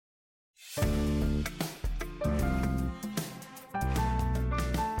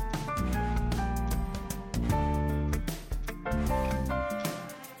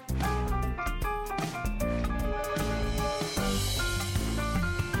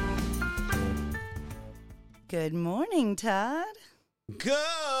Good morning, Todd.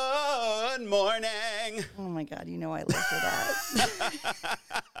 Good morning. Oh my God, you know I live for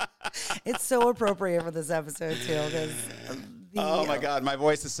that. It's so appropriate for this episode too, because Oh my God, my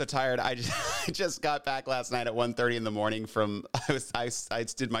voice is so tired. I just got back last night at 1:30 in the morning from I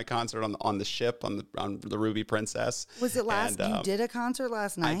did my concert on the ship on the Ruby Princess. Was it last? You did a concert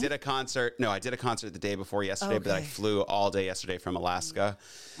last night? I did a concert. No, I did a concert the day before yesterday, but I flew all day yesterday from Alaska.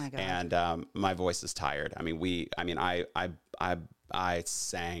 My God. And my voice is tired. I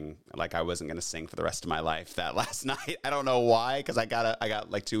sang like I wasn't going to sing for the rest of my life that last night. I don't know why, because I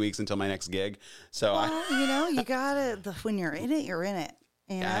got like 2 weeks until my next gig. So you gotta, when you're in it, you're in it.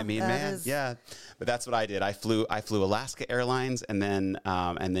 Yeah, yeah. But that's what I did. I flew Alaska Airlines and then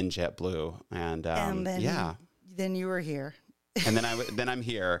JetBlue, and then you were here. And then I'm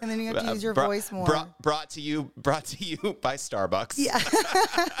here. And then you have to use your voice more. Brought to you by Starbucks. Yeah.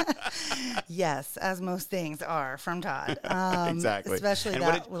 Yes, as most things are from Todd. Exactly. Especially and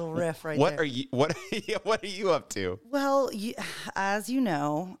little riff right there. What are you up to? Well, as you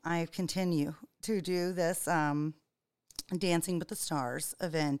know, I continue to do this Dancing with the Stars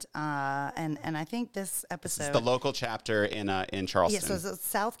event, and I think this episode, this is the local chapter in Charleston. Yeah, so it's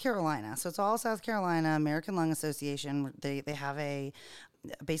South Carolina. So it's all South Carolina American Lung Association. They have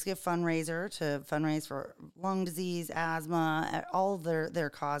basically a fundraiser to fundraise for lung disease, asthma, all of their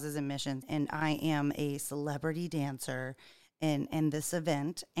causes and missions. And I am a celebrity dancer in this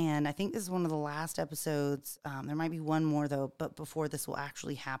event, and I think this is one of the last episodes. There might be one more though, but before this will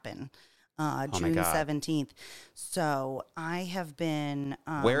actually happen. June 17th. So I have been...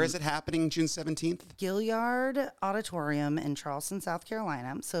 Where is it happening, June 17th? Gilliard Auditorium in Charleston, South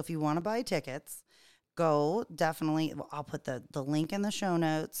Carolina. So if you want to buy tickets, go definitely. I'll put the link in the show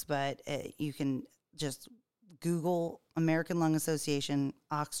notes, but you can just Google American Lung Association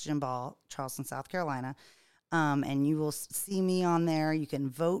Oxygen Ball, Charleston, South Carolina. And you will see me on there. You can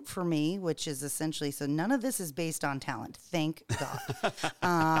vote for me, which is essentially, so none of this is based on talent. Thank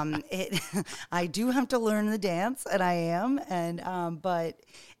God. I do have to learn the dance, and I am, but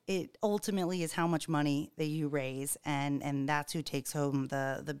it ultimately is how much money that you raise, and that's who takes home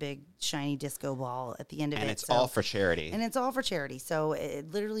the big shiny disco ball at the end of it. And it's all for charity. And it's all for charity. So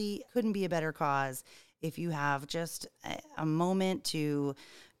it literally couldn't be a better cause if you have just a moment to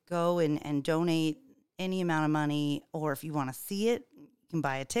go and donate any amount of money, or if you want to see it, you can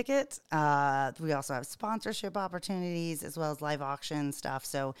buy a ticket. We also have sponsorship opportunities as well as live auction stuff.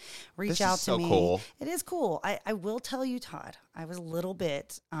 So reach out to me. This is so cool. It is cool. I will tell you, Todd, I was a little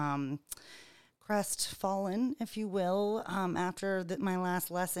bit crestfallen, if you will, after my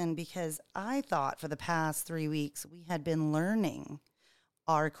last lesson, because I thought for the past 3 weeks we had been learning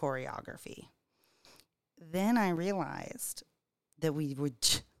our choreography. Then I realized that we would...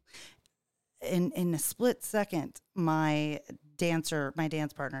 In a split second, my dance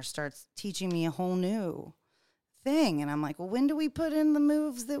partner starts teaching me a whole new thing. And I'm like, well, when do we put in the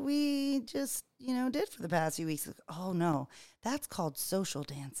moves that we just, did for the past few weeks? Like, oh, no, that's called social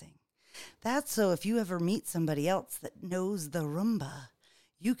dancing. That's so if you ever meet somebody else that knows the rumba,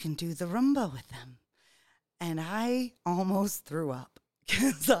 you can do the rumba with them. And I almost threw up.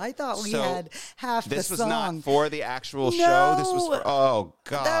 Because I thought we had half the song. This was not for the actual show? This was for, oh,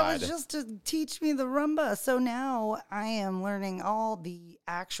 God. That was just to teach me the rumba. So now I am learning all the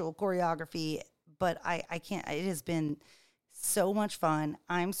actual choreography, but I can't. It has been so much fun.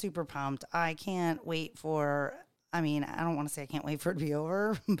 I'm super pumped. I can't wait I don't want to say I can't wait for it to be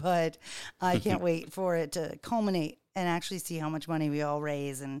over, but I can't wait for it to culminate and actually see how much money we all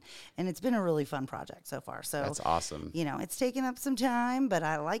raise. And it's been a really fun project so far. So that's awesome. It's taken up some time, but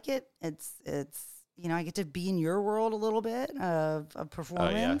I like it. It's I get to be in your world a little bit of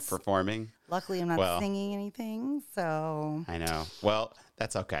performance. Oh, yeah, performing. Luckily, I'm not singing anything, so. I know. Well,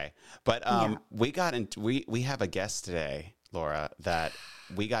 that's okay. But we have a guest today, Laura, that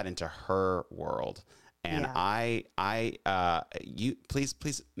we got into her world. And you please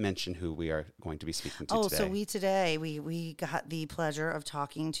mention who we are going to be speaking to today. So we got the pleasure of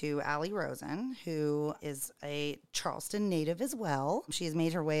talking to Rosen, who is a Charleston native as well. She has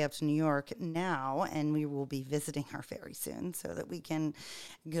made her way up to New York now, and we will be visiting her very soon so that we can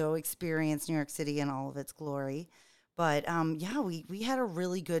go experience New York City in all of its glory. But we had a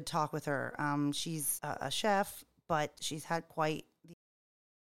really good talk with her. She's a chef, but she's had quite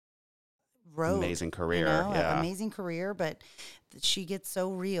amazing career, amazing career, but she gets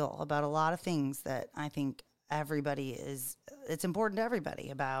so real about a lot of things that I think it's important to everybody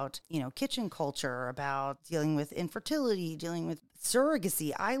about, kitchen culture, about dealing with infertility, dealing with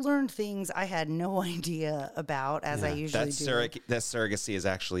surrogacy. I learned things I had no idea about, as I usually do. That surrogacy is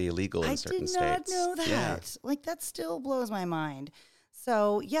actually illegal in certain states. I did not know that. Yeah. Like, that still blows my mind.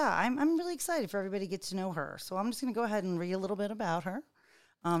 So, yeah, I'm really excited for everybody to get to know her. So I'm just going to go ahead and read a little bit about her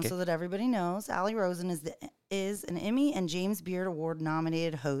so that everybody knows. Allie Rosen is an Emmy and James Beard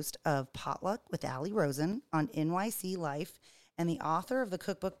Award-nominated host of Potluck with Allie Rosen on NYC Life and the author of the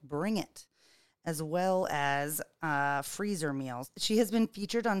cookbook Bring It, as well as freezer meals. She has been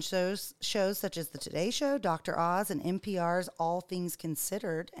featured on shows such as The Today Show, Dr. Oz, and NPR's All Things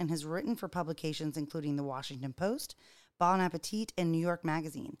Considered, and has written for publications including The Washington Post, Bon Appetit, and New York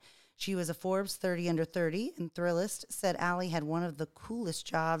Magazine. She was a Forbes 30 Under 30, and Thrillist said Allie had one of the coolest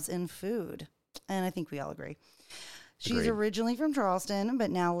jobs in food. And I think we all agree. She's originally from Charleston, but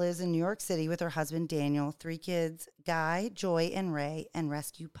now lives in New York City with her husband, Daniel, 3 kids, Guy, Joy, and Ray, and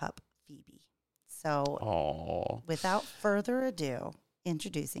rescue pup, Phoebe. So, without further ado,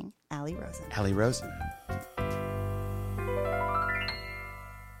 introducing Allie Rosen. Allie Rosen.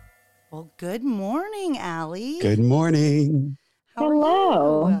 Well, good morning, Allie. Good morning.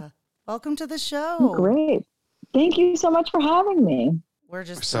 Hello. Welcome to the show. Great. Thank you so much for having me. We're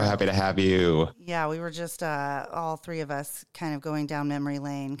so happy to have you. Yeah, we were just all 3 of us kind of going down memory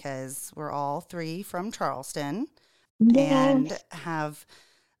lane because we're all 3 from Charleston and have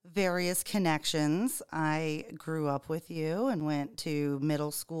various connections. I grew up with you and went to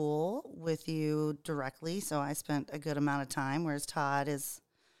middle school with you directly, so I spent a good amount of time, whereas Todd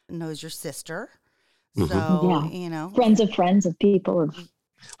knows your sister. So, you know. Friends of people.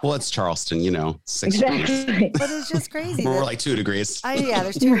 Well, it's Charleston, 6 exactly. degrees. But it's just crazy. We're like 2 degrees.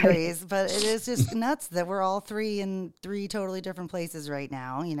 There's 2 degrees, but it is just nuts that we're all 3 in 3 totally different places right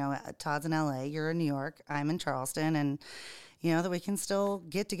now. Todd's in LA, you're in New York, I'm in Charleston, and that we can still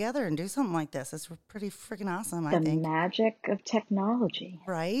get together and do something like this. It's pretty freaking awesome, I think. The magic of technology.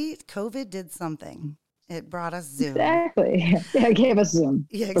 Right? COVID did something. It brought us Zoom. Exactly. Yeah, it gave us Zoom.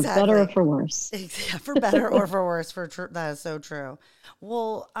 Yeah, exactly. For better or for worse. Yeah, for better or for worse. That is so true.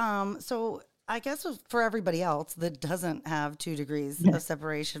 Well, so I guess for everybody else that doesn't have 2 degrees of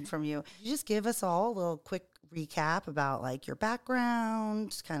separation from you, you just give us all a little quick recap about like your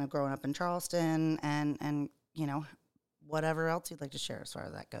background, kind of growing up in Charleston, and whatever else you'd like to share as far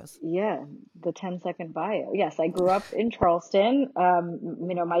as that goes. Yeah, the 10-second bio. Yes, I grew up in Charleston.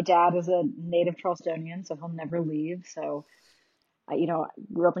 My dad is a native Charlestonian, so he'll never leave. So, I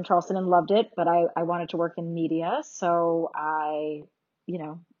grew up in Charleston and loved it, but I wanted to work in media. So I,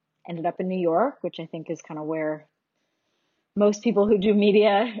 ended up in New York, which I think is kind of where most people who do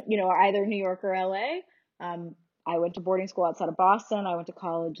media, are either New York or LA. I went to boarding school outside of Boston. I went to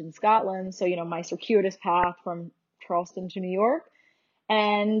college in Scotland. So, my circuitous path from Charleston to New York.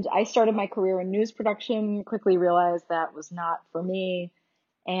 And I started my career in news production, quickly realized that was not for me,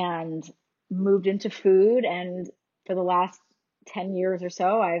 and moved into food. And for the last 10 years or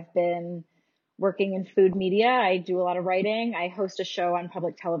so, I've been working in food media. I do a lot of writing. I host a show on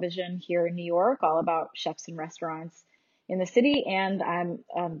public television here in New York, all about chefs and restaurants in the city. And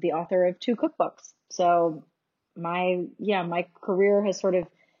I'm the author of 2 cookbooks. So my career has sort of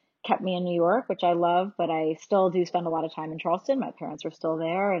kept me in New York, which I love, but I still do spend a lot of time in Charleston. My parents are still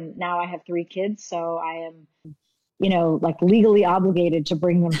there, and now I have 3 kids, so I am, legally obligated to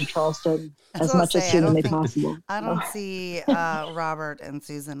bring them to Charleston as much as humanly possible. I don't see Robert and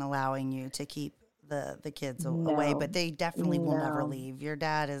Susan allowing you to keep the kids away, but they definitely will never leave. Your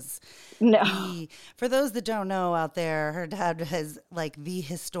dad is for those that don't know out there, her dad is like the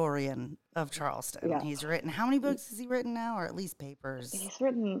historian of Charleston. Yeah. He's written, how many books has he written now, or at least papers? He's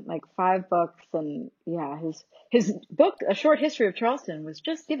written like 5 books, and his book, A Short History of Charleston, was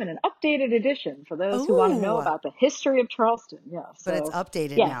just given an updated edition for those who want to know about the history of Charleston. Yeah, but it's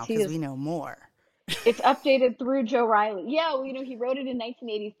updated now because we know more. It's updated through Joe Riley. Yeah, well, he wrote it in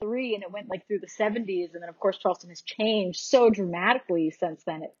 1983, and it went like through the 70s, and then of course Charleston has changed so dramatically since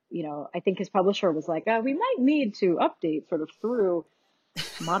then. I think his publisher was like, we might need to update sort of through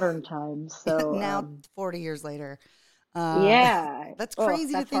modern times. So now 40 years later. That's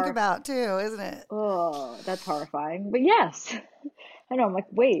crazy crazy to think about too, isn't it? Oh, that's horrifying. But yes, I know. I'm like,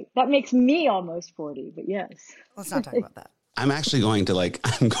 wait, that makes me almost 40. But yes, let's not talk about that. I'm actually going to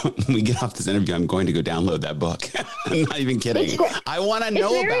when we get off this interview, I'm going to go download that book. I'm not even kidding. I want to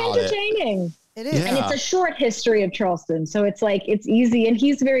know about it. It's very entertaining. It is. Yeah. And it's a short history of Charleston. So it's like, it's easy, and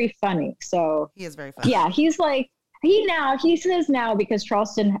he's very funny. So he is very funny. Yeah. He's like, he says now, because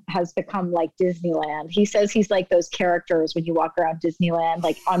Charleston has become like Disneyland, he says he's like those characters when you walk around Disneyland,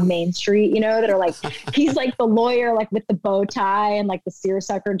 like on Main Street, that are like, he's like the lawyer, like with the bow tie and like the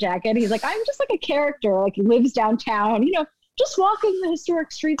seersucker jacket. He's like, I'm just like a character, like he lives downtown, just walking the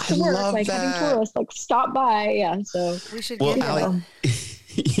historic streets I to work, love like having that. tourists like stop by. Yeah. So, We should Well, get you Allie, know,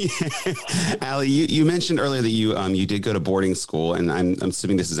 Allie, you mentioned earlier that you did go to boarding school, and I'm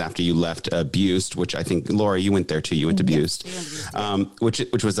assuming this is after you left Buist, which I think Laura, you went there too. You went to Buist, we went to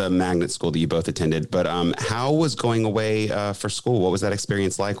Buist, which was a magnet school that you both attended. But how was going away for school? What was that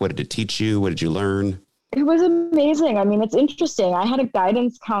experience like? What did it teach you? What did you learn? it was amazing. I mean, it's interesting. I had a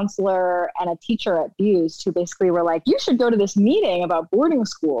guidance counselor and a teacher at Buist who basically were like, you should go to this meeting about boarding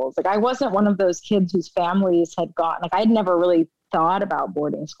schools. Like, I wasn't one of those kids whose families had gone, like, I'd never really thought about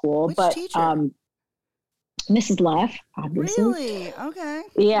boarding school, Which but teacher? Mrs. Leff, obviously. Really? Okay.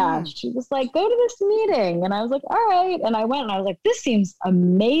 Yeah, she was like, go to this meeting. And I was like, all right. And I went and I was like, this seems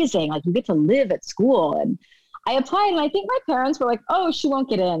amazing. Like, you get to live at school. And I applied, and I think my parents were like, oh, she won't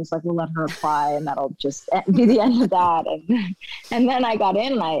get in. So like, we'll let her apply and that'll just be the end of that. And then I got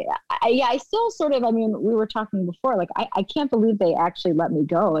in, and I still sort of, I mean, we were talking before, like, I can't believe they actually let me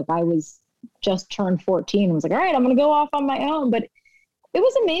go. Like, I was just turned 14 and was like, all right, I'm going to go off on my own. But it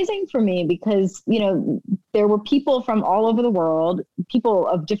was amazing for me because, you know, there were people from all over the world, people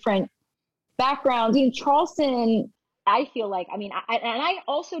of different backgrounds. In Charleston, I feel like, I mean, I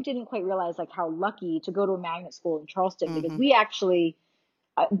also didn't quite realize like how lucky to go to a magnet school in Charleston, because we actually,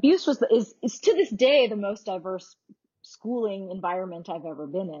 Butte is to this day the most diverse schooling environment I've ever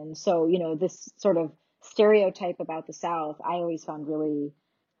been in. So, you know, this sort of stereotype about the South, I always found really,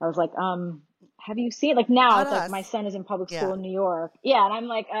 I was like, have you seen, like, now Not it's like us. my son is in public school Yeah. in New York. Yeah. And I'm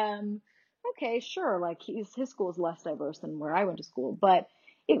like, okay, sure. Like, his school is less diverse than where I went to school, but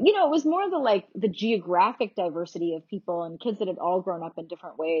you know, it was more the geographic diversity of people and kids that had all grown up in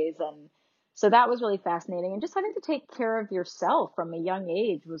different ways. And so that was really fascinating. And just having to take care of yourself from a young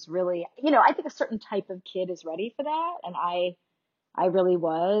age was really, you know, I think a certain type of kid is ready for that. And I really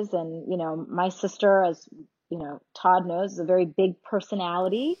was. And, you know, my sister, as you know, Todd knows, is a very big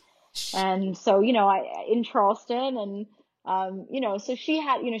personality. And so, you know, in Charleston, and you know, so she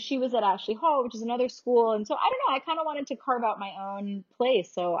had, you know, she was at Ashley Hall, which is another school. And so I don't know, I kind of wanted to carve out my own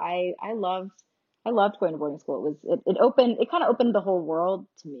place. So I loved going to boarding school. It kind of opened the whole world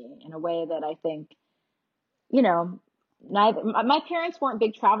to me in a way that I think, you know, my parents weren't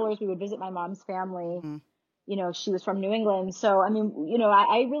big travelers. We would visit my mom's family. Mm-hmm. You know, she was from New England. So, I mean, you know,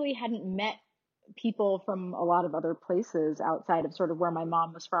 I really hadn't met people from a lot of other places outside of sort of where my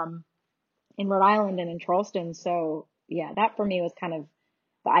mom was from in Rhode Island and in Charleston. So yeah, that for me was kind of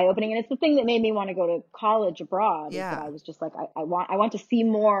the eye opening. And it's the thing that made me want to go to college abroad, is that Yeah. I was just like, I want to see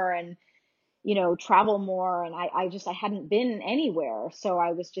more and, you know, travel more. And I hadn't been anywhere. So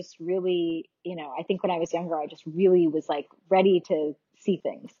I was just really, you know, I think when I was younger, I just really was like ready to see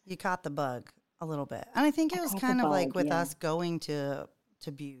things. You caught the bug a little bit. And I think I it was caught the kind of like bug. with Yeah. us going to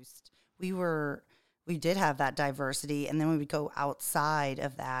Buist, we did have that diversity, and then we would go outside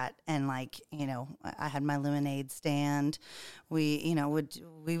of that, and like, you know, I had my lemonade stand. We, you know,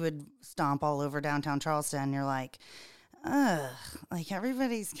 we would stomp all over downtown Charleston, and you're like, ugh, like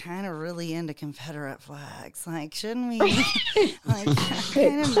everybody's kind of really into Confederate flags. Like, shouldn't we? Like, I'm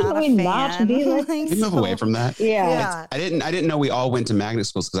kind of not a Shouldn't we fan. not be like Like, Can you move away from that? Yeah. yeah. I didn't know we all went to magnet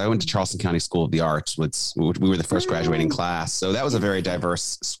schools, because I went to Charleston County School of the Arts, which we were the first graduating class. So that was a very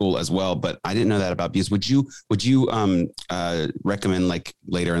diverse school as well. But I didn't know that about Butte. Would you recommend, like,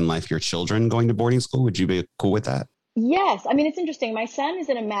 later in life, your children going to boarding school? Would you be cool with that? Yes. I mean, it's interesting. My son is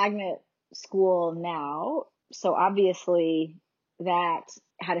in a magnet school now. So obviously that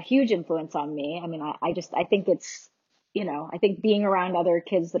had a huge influence on me. I mean, I think it's, you know, I think being around other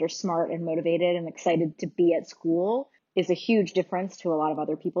kids that are smart and motivated and excited to be at school is a huge difference to a lot of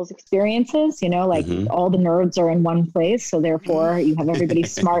other people's experiences. You know, like all the nerds are in one place. So therefore you have everybody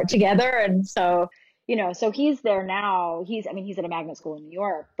smart together. And so, you know, so he's there now. He's at a magnet school in New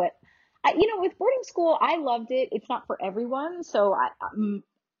York, but you know, with boarding school, I loved it. It's not for everyone. So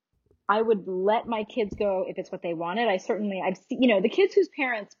I would let my kids go if it's what they wanted. I've seen, you know, the kids whose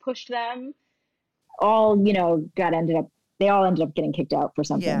parents pushed them all, you know, they all ended up getting kicked out for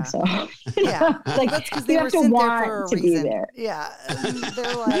something. Yeah. So, Yeah, like, that's because you they have were to sent there want for a to be reason. there. Yeah,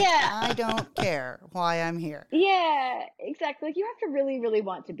 they're like, Yeah. I don't care why I'm here. Yeah, exactly. Like, you have to really, really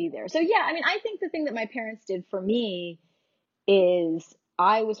want to be there. So yeah, I mean, I think the thing that my parents did for me is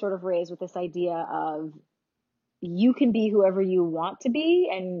I was sort of raised with this idea of you can be whoever you want to be,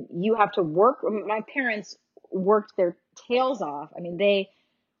 and you have to work. My parents worked their tails off. I mean, they,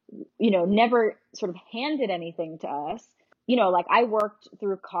 you know, never sort of handed anything to us. You know, like, I worked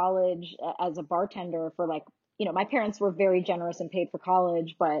through college as a bartender for, like, you know, my parents were very generous and paid for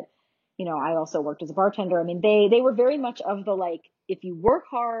college, but, you know, I also worked as a bartender. I mean, they were very much of the, like, if you work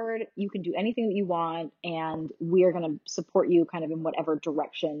hard, you can do anything that you want, and we are going to support you kind of in whatever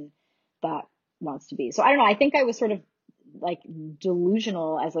direction that wants to be. So I don't know. I think I was sort of like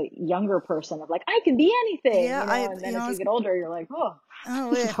delusional as a younger person of like, I can be anything, Yeah, and then as you get older, you're like, oh,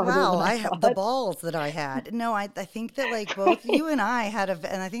 this is harder wow, than I thought. have the balls that I had. No, I think that like both you and I had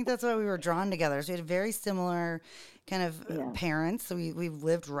and I think that's why we were drawn together. So we had very similar kind of parents. So we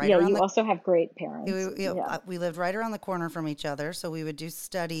lived right around you also have great parents. We lived right around the corner from each other. So we would do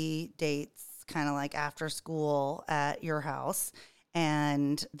study dates kind of like after school at your house.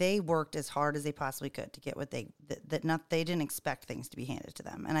 And they worked as hard as they possibly could to get what they didn't expect things to be handed to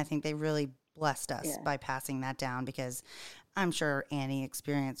them. And I think they really blessed us by passing that down, because I'm sure Annie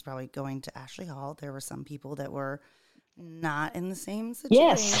experienced probably going to Ashley Hall. There were some people that were not in the same situation.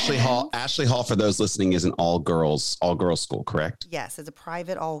 Yes. Ashley Hall, for those listening, is an all girls school, correct? Yes, it's a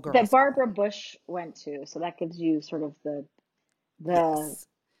private all girls that Barbara Bush went to. So that gives you sort of the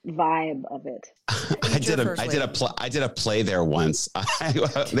vibe of it. I did a play there once.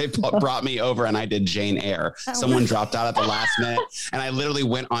 They brought me over and I did Jane Eyre. Someone dropped out at the last minute and I literally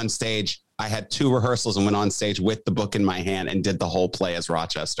went on stage. I had 2 rehearsals and went on stage with the book in my hand and did the whole play as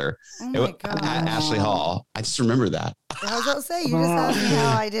Rochester. Oh my God. At Ashley Hall. I just remember that. I was about to say, you just asked me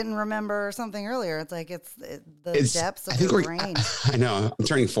how I didn't remember something earlier. It's like it's the depths of your brain. I know. I'm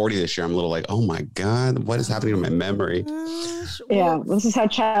turning 40 this year. I'm a little like, oh my God, what is happening to my memory? This is how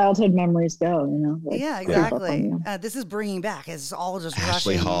childhood memories go, Like, yeah, exactly. This is bringing back. It's all just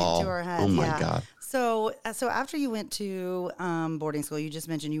Ashley rushing Hall. into our heads. Oh my God. So after you went to boarding school, you just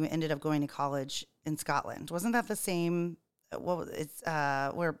mentioned you ended up going to college in Scotland. Wasn't that the same?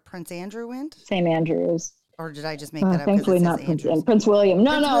 Where Prince Andrew went? St. Andrews. Or did I just make that up? Thankfully not Prince William.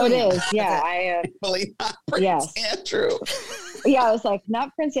 No, William. It is. Yeah, Thankfully not Prince Andrew. Yeah, I was like,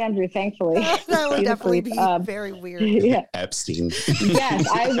 not Prince Andrew, thankfully. That would definitely be very weird. Yeah. Epstein. Yes,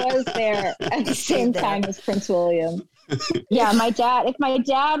 I was there at the same time as Prince William. Yeah, if my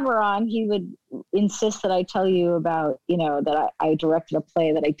dad were on, he would insist that I tell you about, that I directed a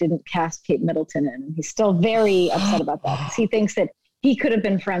play that I didn't cast Kate Middleton in. He's still very upset about that because he thinks that he could have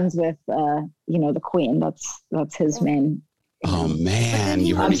been friends with, the Queen. That's his main. Oh man,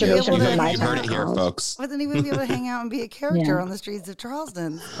 you heard it here, folks. But then he wouldn't be able to hang out and be a character on the streets of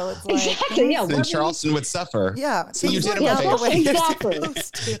Charleston. So it's like, exactly, then Charleston would suffer. Yeah. So you did exactly.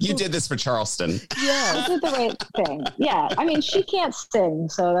 You did this for Charleston. Yeah, this is the right thing. Yeah, I mean, she can't sing,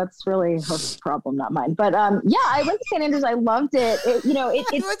 so that's really her problem, not mine. But I went to St. Andrews. I loved it.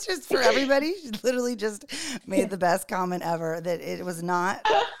 It's just for everybody. She literally just made the best comment ever that it was not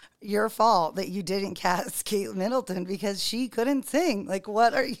your fault that you didn't cast Kate Middleton because she couldn't sing. Like,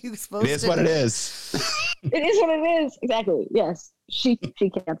 what are you supposed to do? It is what it is. It is what it is. Exactly. Yes. She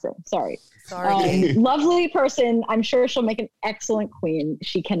can't sing. Sorry. Kate. Lovely person. I'm sure she'll make an excellent queen.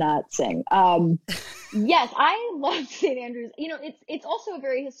 She cannot sing. Yes, I love St. Andrews. It's also a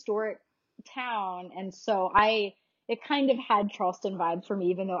very historic town. And so it kind of had Charleston vibes for me,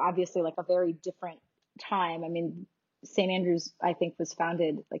 even though obviously like a very different time. I mean, St. Andrews, I think, was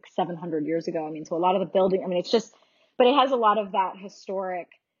founded like 700 years ago. I mean, so a lot of the building, but it has a lot of that historic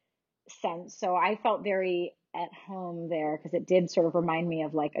sense. So I felt very at home there because it did sort of remind me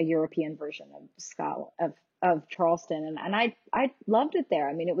of like a European version of Scotland, of Charleston. And I loved it there.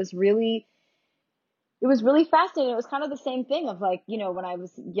 I mean, it was really fascinating. It was kind of the same thing of like, when I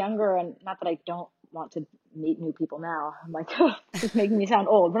was younger, and not that I don't want to meet new people now. I'm like, this is making me sound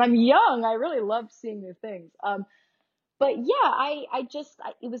old. When I'm young, I really loved seeing new things. But yeah,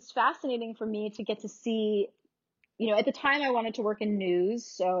 it was fascinating for me to get to see, at the time I wanted to work in news.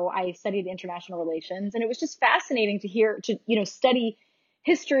 So I studied international relations, and it was just fascinating to study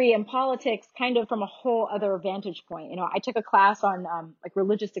history and politics kind of from a whole other vantage point. I took a class on like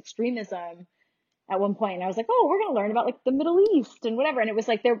religious extremism at one point, and I was like, oh, we're going to learn about like the Middle East and whatever. And it was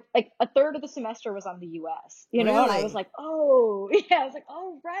like a third of the semester was on the US, Really? And I was like, oh, yeah, I was like,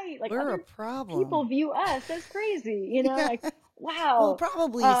 oh, right. Like we're a problem. People view us as crazy, like, wow. Well,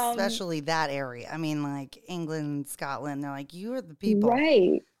 probably especially that area. I mean, like England, Scotland, they're like, you are the people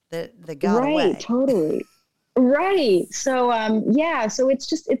that got away. Right, totally. Right. So, so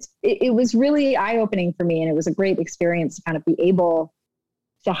it was really eye-opening for me, and it was a great experience to kind of be able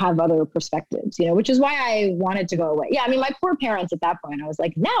to have other perspectives, which is why I wanted to go away. Yeah. I mean, my poor parents at that point, I was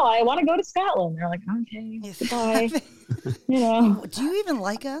like, no, I want to go to Scotland. They're like, okay, goodbye. Do you even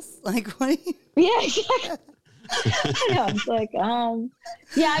like us? Like, what do you? Yeah, exactly. I know. It's like, I mean,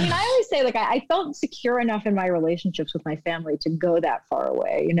 I always say like, I felt secure enough in my relationships with my family to go that far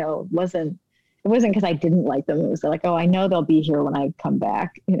away. It wasn't because I didn't like them. It was like, oh, I know they'll be here when I come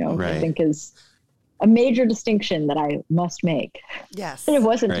back, Right. I think is, a major distinction that I must make. Yes. And it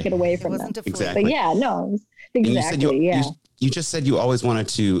wasn't to Right. get away It from wasn't them. to flee. But yeah, no, And you exactly. said Yeah. you just said you always wanted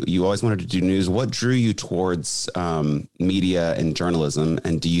to do news. What drew you towards media and journalism?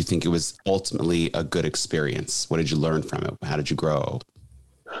 And do you think it was ultimately a good experience? What did you learn from it? How did you grow?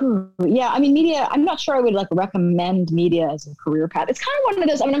 Yeah, I mean, media, I'm not sure I would like recommend media as a career path. It's kind of one of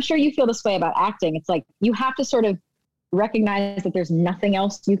those, I mean, I'm sure you feel this way about acting. It's like you have to sort of recognize that there's nothing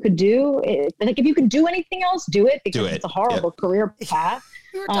else you could do. Like if you could do anything else, do it, because it's a horrible career path.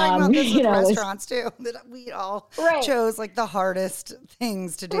 We were talking about this with you know, restaurants too, that we all chose like the hardest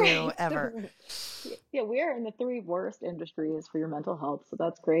things to do ever. Yeah, we are in the 3 worst industries for your mental health, so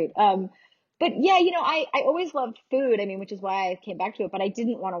that's great. But yeah, you know, I always loved food. I mean, which is why I came back to it, but I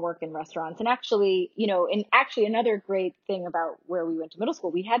didn't want to work in restaurants. And actually, you know, another great thing about where we went to middle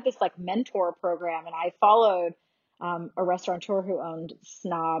school, we had this like mentor program, and I followed a restaurateur who owned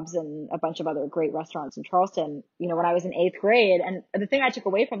Snobs and a bunch of other great restaurants in Charleston, you know, when I was in 8th grade. And the thing I took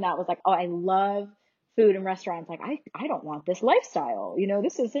away from that was like, oh, I love food and restaurants. Like, I don't want this lifestyle, you know,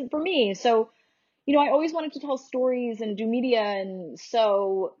 this isn't for me. So, you know, I always wanted to tell stories and do media. And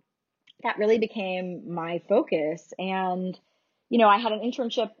so that really became my focus. And, you know, I had an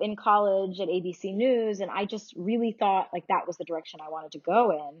internship in college at ABC News, and I just really thought like that was the direction I wanted to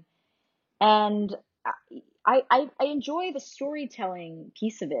go in. And I enjoy the storytelling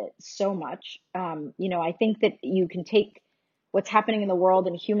piece of it so much. You know, I think that you can take what's happening in the world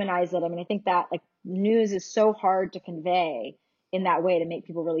and humanize it. I mean, I think that like news is so hard to convey in that way to make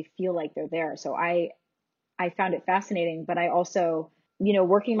people really feel like they're there. So I found it fascinating, but I also, you know,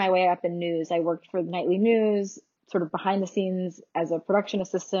 working my way up in news, I worked for the nightly news, sort of behind the scenes as a production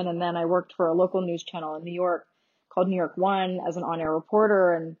assistant. And then I worked for a local news channel in New York called New York One as an on-air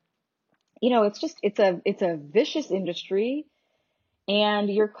reporter. And, you know, it's a vicious industry, and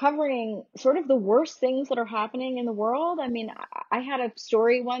you're covering sort of the worst things that are happening in the world. I mean, I had a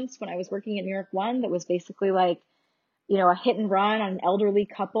story once when I was working at New York One that was basically like, you know, a hit and run on an elderly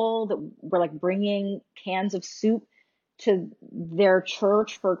couple that were like bringing cans of soup to their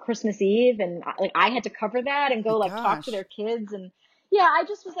church for Christmas Eve. And like, I had to cover that and go like talk to their kids. And yeah, I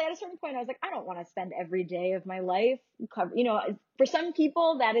just was like, at a certain point, I was like, I don't want to spend every day of my life cover, you know, for some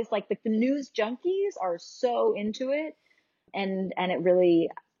people that is like the news junkies are so into it. And it really,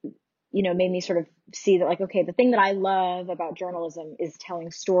 you know, made me sort of see that like, okay, the thing that I love about journalism is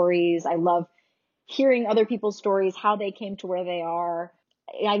telling stories. I love hearing other people's stories, how they came to where they are.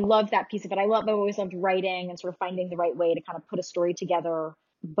 I love that piece of it. I've always loved writing and sort of finding the right way to kind of put a story together.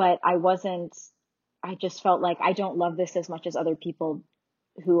 But I just felt like I don't love this as much as other people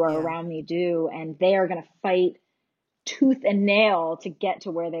who are around me do. And they are going to fight tooth and nail to get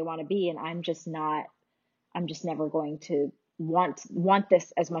to where they want to be. And I'm just never going to want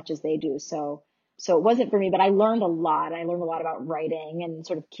this as much as they do. So it wasn't for me, but I learned a lot. I learned a lot about writing and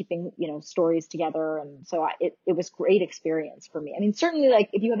sort of keeping, you know, stories together. And so it was great experience for me. I mean, certainly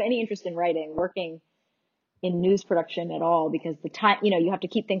like if you have any interest in writing, working in news production at all, because the time, you know, you have to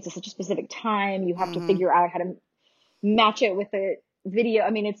keep things at such a specific time. You have to figure out how to match it with the video.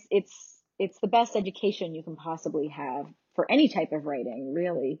 I mean, it's the best education you can possibly have for any type of writing,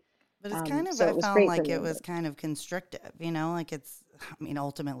 really. But it's kind of, so I it was found great like for me. it was kind of constrictive, you know, like I mean,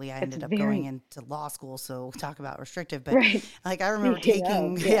 ultimately I ended up going into law school, so talk about restrictive, but like I remember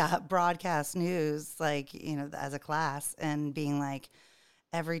taking, broadcast news, like, you know, as a class, and being like,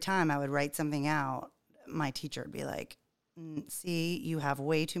 every time I would write something out, my teacher would be like, see, you have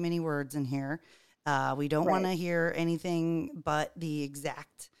way too many words in here. We don't want to hear anything but the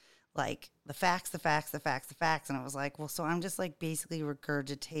exact, like the facts. And I was like, well, so I'm just like basically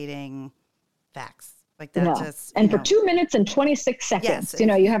regurgitating facts. Like that just, and for 2 minutes and 26 seconds, you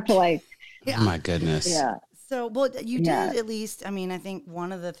know, you have to like, oh my goodness. Yeah. So, well, you did at least, I mean, I think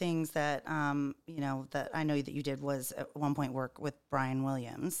one of the things that, you know, that I know that you did was at one point work with Brian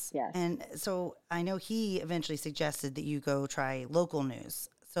Williams. Yes. And so I know he eventually suggested that you go try local news.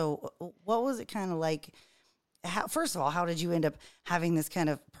 So what was it kind of like? First of all, how did you end up having this kind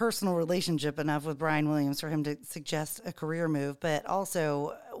of personal relationship enough with Brian Williams for him to suggest a career move? But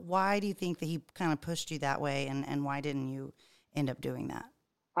also, why do you think that he kind of pushed you that way, and why didn't you end up doing that?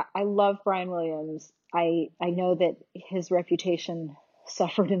 I love Brian Williams. I know that his reputation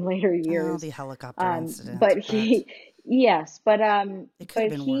suffered in later years. Oh, the helicopter incident. But it could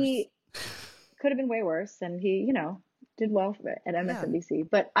have been worse. Could have been way worse. And he, you know, did well at MSNBC. Yeah.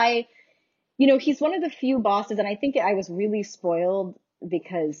 But you know, he's one of the few bosses, and I think I was really spoiled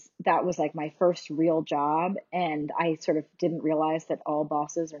because that was like my first real job. And I sort of didn't realize that all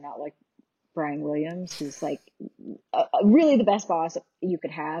bosses are not like Brian Williams, who's like really the best boss you could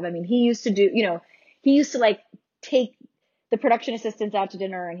have. I mean, he used to do, you know, he used to like take the production assistants out to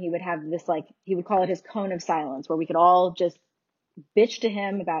dinner, and he would have this, like, he would call it his cone of silence, where we could all just bitch to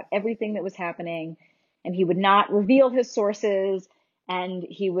him about everything that was happening, and he would not reveal his sources, and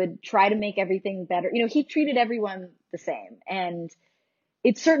he would try to make everything better. He treated everyone the same, and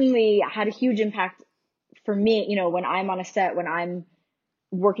it certainly had a huge impact for me, when I'm on a set, when I'm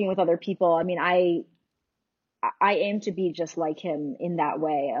working with other people. I mean, I aim to be just like him in that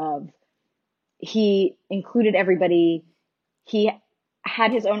way of, he included everybody. He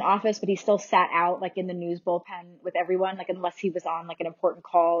had his own office, but he still sat out like in the news bullpen with everyone, like unless he was on like an important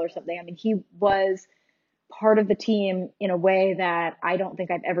call or something. I mean, he was part of the team in a way that I don't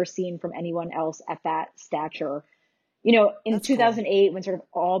think I've ever seen from anyone else at that stature. In That's cool. 2008, when sort of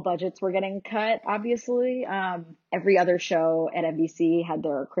all budgets were getting cut, obviously, every other show at NBC had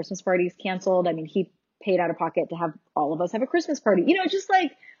their Christmas parties canceled. I mean, he paid out of pocket to have all of us have a Christmas party. Just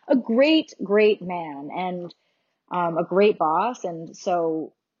like a great, great man, and a great boss. And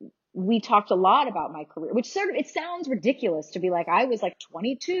so we talked a lot about my career, which sort of, it sounds ridiculous to be like, I was like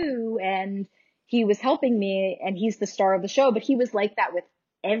 22 and he was helping me and he's the star of the show, but he was like that with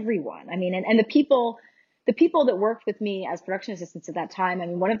everyone. I mean, and the people that worked with me as production assistants at that time, I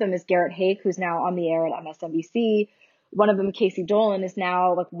mean, one of them is Garrett Hake, who's now on the air at MSNBC. One of them, Casey Dolan, is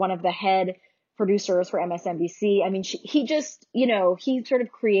now like one of the head producers for MSNBC. I mean, he just, he sort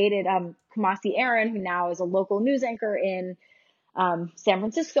of created Kamasi Aaron, who now is a local news anchor in San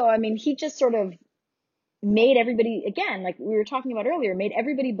Francisco. I mean, he just sort of made everybody, again, like we were talking about earlier, made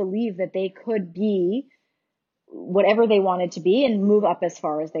everybody believe that they could be whatever they wanted to be and move up as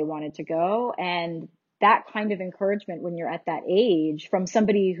far as they wanted to go. And that kind of encouragement when you're at that age from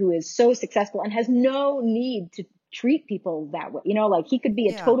somebody who is so successful and has no need to treat people that way, like he could be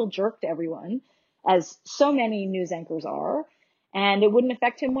a total jerk to everyone, as so many news anchors are, and it wouldn't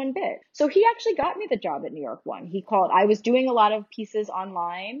affect him one bit. So he actually got me the job at New York One. He called, I was doing a lot of pieces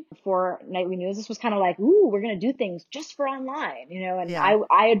online for nightly news. This was kind of like, ooh, we're going to do things just for online, and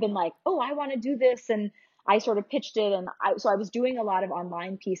I had been like, oh, I want to do this. And I sort of pitched it, and so I was doing a lot of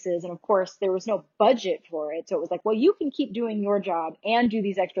online pieces, and of course there was no budget for it. So it was like, well, you can keep doing your job and do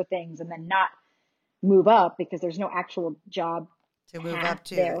these extra things and then not move up because there's no actual job To move up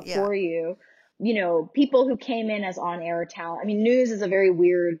to, there for you. People who came in as on-air talent. I mean, news is a very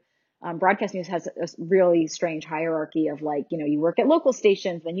weird, broadcast news has a really strange hierarchy of like, you work at local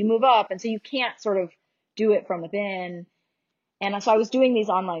stations, then you move up. And so you can't sort of do it from within. And so I was doing these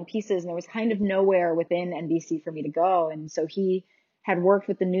online pieces, and there was kind of nowhere within NBC for me to go. And so he had worked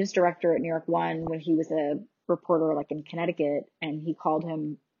with the news director at New York One when he was a reporter like in Connecticut, and he called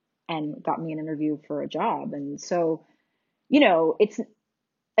him and got me an interview for a job. And so, it's,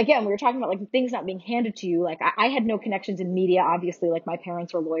 again, we were talking about like things not being handed to you. Like I had no connections in media, obviously, like my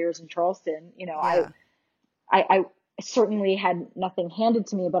parents were lawyers in Charleston. I certainly had nothing handed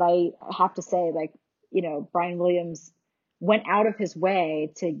to me, but I have to say, like, Brian Williams went out of his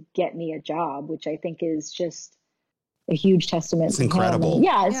way to get me a job, which I think is just a huge testament. It's incredible.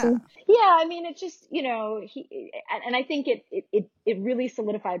 I mean, it's just, and I think it really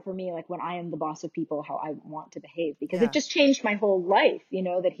solidified for me, like when I am the boss of people, how I want to behave, because it just changed my whole life,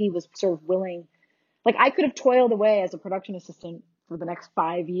 that he was sort of willing, like I could have toiled away as a production assistant for the next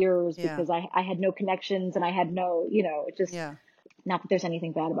 5 years because I had no connections and I had no, it just, not that there's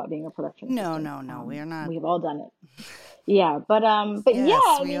anything bad about being a production assistant. No, we are not. We've all done it. Yeah, but Yes,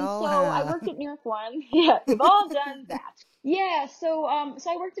 I mean, so I worked at New York One. Yeah, we've all done that. Yeah, so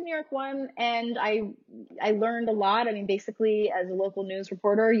I worked at New York One, and I learned a lot. I mean, basically, as a local news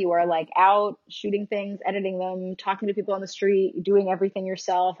reporter, you are like out shooting things, editing them, talking to people on the street, doing everything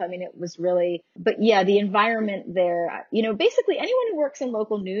yourself. I mean, it was really, but yeah, the environment there, basically anyone who works in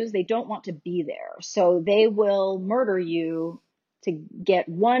local news, they don't want to be there, so they will murder you to get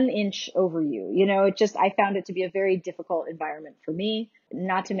 1 inch over you. I found it to be a very difficult environment for me,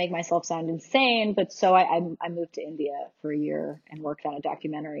 not to make myself sound insane, but so I moved to India for a year and worked on a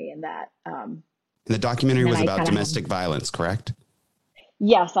documentary in that. And the documentary was about domestic violence, correct?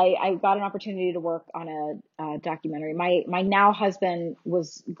 Yes, I got an opportunity to work on a documentary. My now husband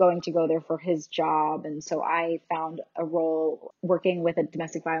was going to go there for his job, and so I found a role working with a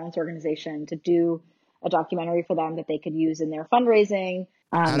domestic violence organization to do a documentary for them that they could use in their fundraising.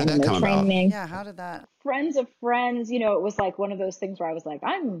 How did that come about? Yeah, how did that? Friends of friends, it was like one of those things where I was like,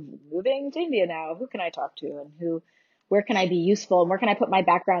 I'm moving to India now. Who can I talk to, and where can I be useful, and where can I put my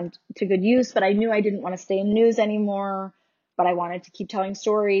background to good use? But I knew I didn't want to stay in news anymore, but I wanted to keep telling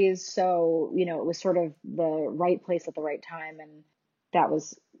stories. So, it was sort of the right place at the right time. And that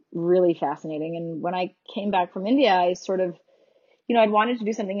was really fascinating. And when I came back from India, I sort of, I'd wanted to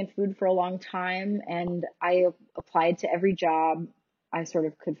do something in food for a long time, and I applied to every job I sort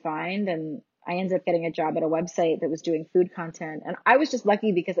of could find. And I ended up getting a job at a website that was doing food content. And I was just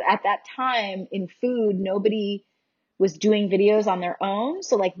lucky because at that time in food, nobody was doing videos on their own.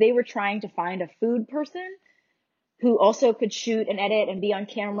 So like they were trying to find a food person who also could shoot and edit and be on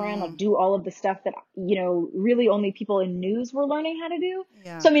camera and like Mm, do all of the stuff that, really only people in news were learning how to do.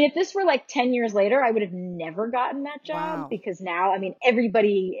 yeah. So, I mean, if this were like 10 years later, I would have never gotten that job Wow. because now, I mean,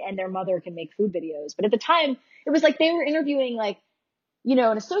 everybody and their mother can make food videos. But at the time, it was like they were interviewing like, an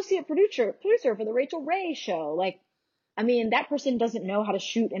associate producer for the Rachel Ray show. Like, I mean, that person doesn't know how to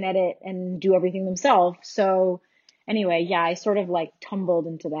shoot and edit and do everything themselves. So anyway, yeah, I sort of like tumbled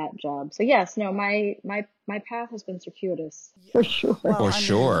into that job. So yes, no, my path has been circuitous for sure. Well, For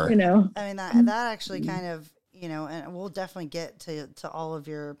sure. I mean that actually kind of, and we'll definitely get to all of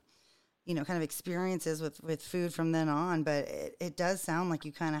your, kind of experiences with food from then on, but it does sound like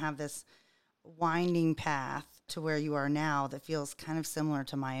you kind of have this winding path to where you are now that feels kind of similar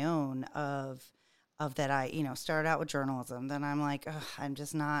to my own of that. I, started out with journalism, then I'm like, ugh, I'm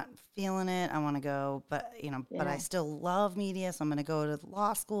just not feeling it. I want to go, but but I Yeah. still love media, so I'm going to go to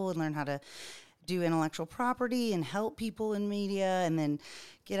law school and learn how to do intellectual property and help people in media, and then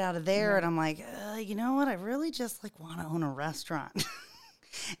get out of there. Yeah. And I'm like, you know what? I really just like want to own a restaurant.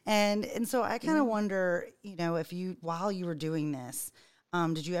 And so I kind of Yeah. wonder, if you, while you were doing this,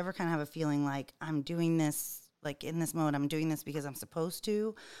 did you ever kind of have a feeling like I'm doing this, like in this mode, I'm doing this because I'm supposed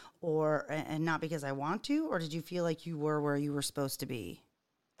to, or and not because I want to, or did you feel like you were where you were supposed to be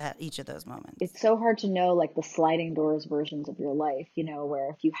at each of those moments? It's so hard to know like the sliding doors versions of your life, where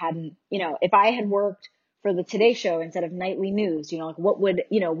if you hadn't, if I had worked for the Today Show instead of nightly news, like what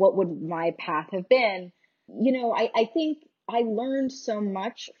would my path have been? I think I learned so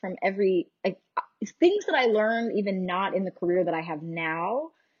much from every like things that I learned even not in the career that I have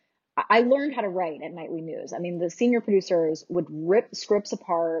now. I learned how to write at nightly news. I mean, the senior producers would rip scripts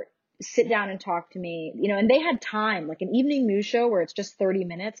apart, sit down and talk to me, and they had time, like an evening news show where it's just 30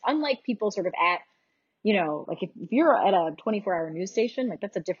 minutes, unlike people sort of at, like if you're at a 24-hour news station, like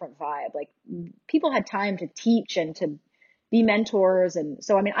that's a different vibe. Like people had time to teach and to be mentors. And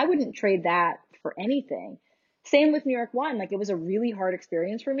so, I mean, I wouldn't trade that for anything. Same with New York One. Like it was a really hard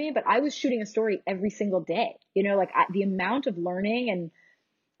experience for me, but I was shooting a story every single day, like the amount of learning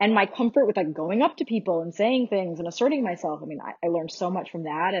and my comfort with like going up to people and saying things and asserting myself. I mean, I learned so much from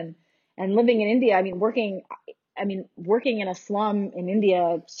that. And living in India, working in a slum in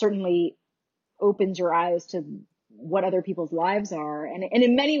India certainly opens your eyes to what other people's lives are. And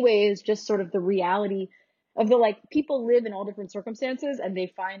in many ways, just sort of the reality of the like people live in all different circumstances and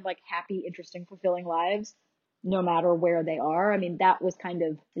they find like happy, interesting, fulfilling lives no matter where they are. I mean, that was kind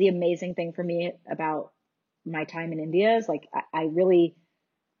of the amazing thing for me about my time in India is like I really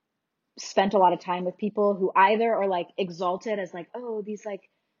spent a lot of time with people who either are like exalted as like, oh, these like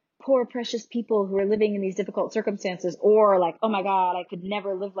poor, precious people who are living in these difficult circumstances, or like, oh my God, I could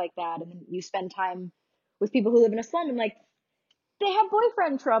never live like that. And then you spend time with people who live in a slum and like they have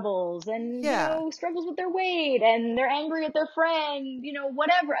boyfriend troubles and, Yeah, struggles with their weight and they're angry at their friend,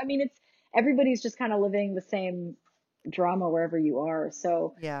 whatever. I mean, it's everybody's just kind of living the same drama wherever you are.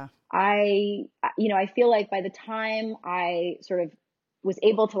 So yeah. I feel like by the time I sort of was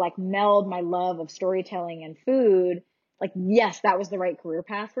able to like meld my love of storytelling and food, like, yes, that was the right career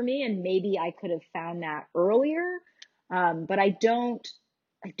path for me. And maybe I could have found that earlier. But I don't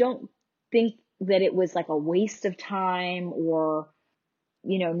think that it was like a waste of time or,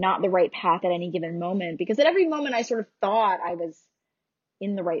 not the right path at any given moment, because at every moment I sort of thought I was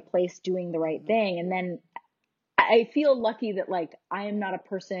in the right place doing the right Mhm. thing. And then I feel lucky that like I am not a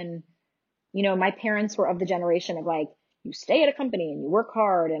person, my parents were of the generation of like, you stay at a company and you work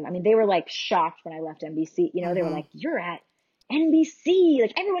hard. And I mean, they were like shocked when I left NBC. They were Mhm. like, you're at NBC.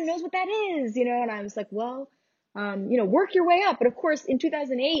 Like everyone knows what that is, and I was like, well, work your way up. But of course, in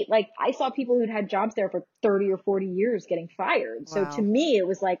 2008, like I saw people who'd had jobs there for 30 or 40 years getting fired. So to Wow. me, it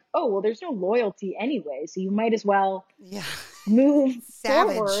was like, oh, well, there's no loyalty anyway. So you might as well Yeah. move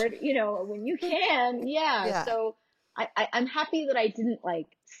Savage. forward, when you can. Yeah. Yeah. So I'm happy that I didn't like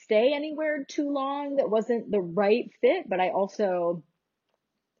stay anywhere too long that wasn't the right fit, but I also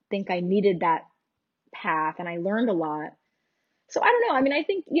think I needed that path and I learned a lot. So I don't know. I mean, I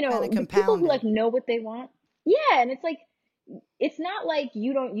think, Kind of the people who like compounded. know what they want. Yeah. And it's like, it's not like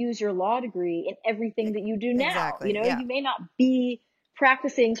you don't use your law degree in everything E- that you do now. Exactly. Yeah. You may not be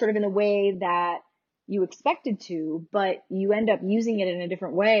practicing sort of in the way that you expected to, but you end up using it in a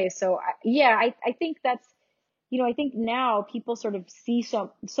different way. So yeah, I think that's, I think now people sort of see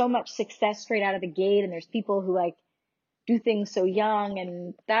so much success straight out of the gate, and there's people who like do things so young,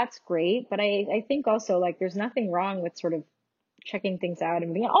 and that's great. But I think also like there's nothing wrong with sort of checking things out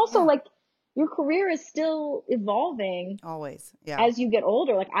and being also Yeah, like your career is still evolving always. Yeah. as you get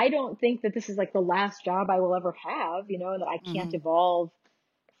older. Like I don't think that this is like the last job I will ever have, you know, and that I can't Hmm. evolve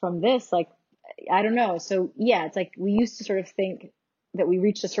from this. Like I don't know. So yeah, it's like we used to sort of think that we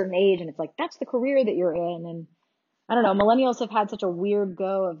reached a certain age and it's like that's the career that you're in. And I don't know, millennials have had such a weird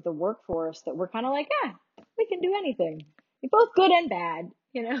go of the workforce that we're kind of like, yeah, we can do anything. We're both good and bad,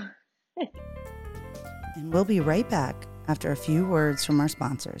 you know? And we'll be right back after a few words from our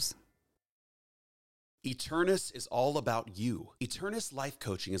sponsors. Eternus is all about you. Eternus Life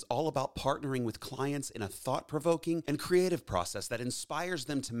Coaching is all about partnering with clients in a thought-provoking and creative process that inspires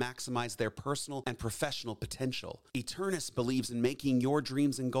them to maximize their personal and professional potential. Eternus believes in making your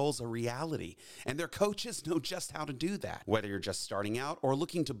dreams and goals a reality, and their coaches know just how to do that. Whether you're just starting out or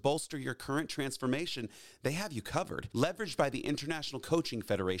looking to bolster your current transformation, they have you covered. Leveraged by the International Coaching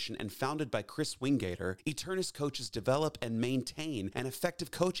Federation and founded by Chris Wingater, Eternus coaches develop and maintain an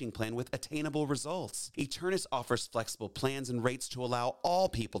effective coaching plan with attainable results. Eternus offers flexible plans and rates to allow all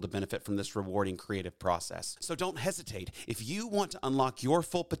people to benefit from this rewarding creative process. So don't hesitate. If you want to unlock your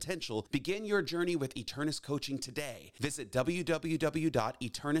full potential, begin your journey with Eternus Coaching today. Visit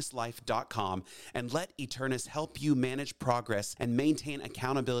www.eternuslife.com and let Eternus help you manage progress and maintain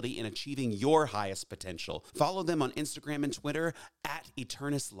accountability in achieving your highest potential. Follow them on Instagram and Twitter at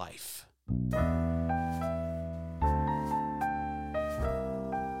Eternus Life.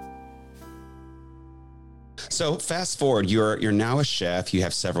 So fast forward, you're now a chef. You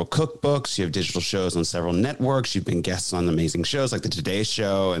have several cookbooks. You have digital shows on several networks. You've been guests on amazing shows like the Today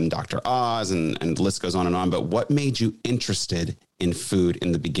Show and Dr. Oz, and the list goes on and on. But what made you interested in food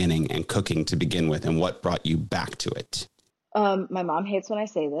in the beginning and cooking to begin with, and what brought you back to it? My mom hates when I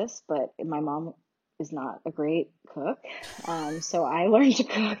say this, but my mom is not a great cook. So I learned to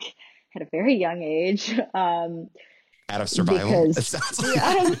cook at a very young age. Out of survival, Because it sounds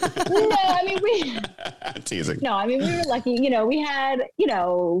I like. don't, no, I mean, Teasing. no, I mean, we were lucky, you know, we had, you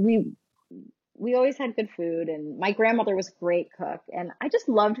know, we always had good food, and my grandmother was a great cook, and I just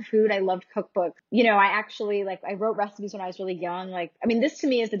loved food. I loved cookbooks. You know, I actually like I wrote recipes when I was really young. Like, I mean, this to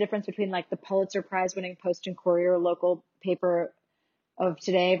me is the difference between like the Pulitzer Prize winning Post and Courier local paper of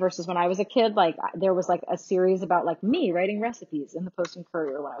today versus when I was a kid. Like there was like a series about like me writing recipes in the Post and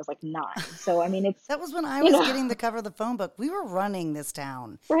Courier when I was like 9. So I mean, it's That was when I you was know, getting the cover of the phone book. We were running this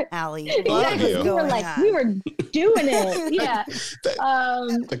town, right. Allie. What Exactly. was We were going like, on? we were doing it. Yeah.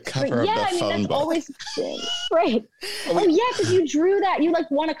 The But cover yeah, of the I mean, phone that's book. always been right. Oh yeah, because you drew that. You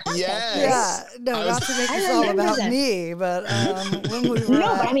like won a contest, Yes. Yeah, no, I was- not to make right? this I all remember about that. me, but when we were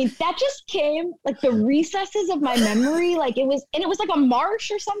No, but I mean, that just came like the recesses of my memory. Like it was, and it was like a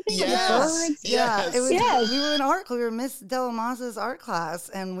march or something with Yes. birds. yeah, it was. Yes. We were in art. We were Miss Delamas's art class,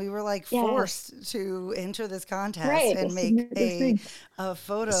 and we were like Yes. forced to enter this contest Right. and This make thing. a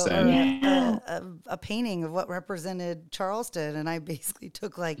photo Same. or Yeah. a painting of what represented Charleston, and I basically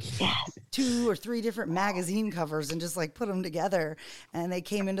took like Yes. 2 or 3 different magazine covers and just like put them together, and they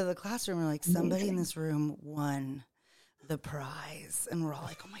came into the classroom and like somebody in this room won the prize, and we're all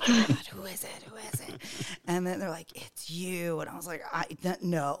like, oh my god, who is it, and then they're like, it's you, and I was like,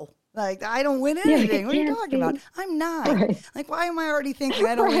 no, like I don't win Yeah, anything. it What are you can't talking about? be. I'm 9. Right. Like, why am I already thinking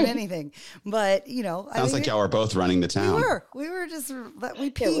I don't win Right. anything? But you know, Sounds like y'all were both running the town. we were just we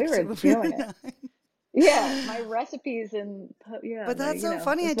peaked. Yeah, we were when doing were it. 9. Yeah, my recipes and yeah, But my, that's you so know,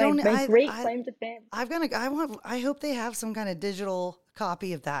 funny. it's my great claim to fame. I hope they have some kind of digital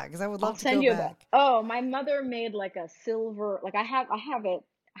copy of that because I would I'll love to send go you back. Oh, my mother made like a silver, like I have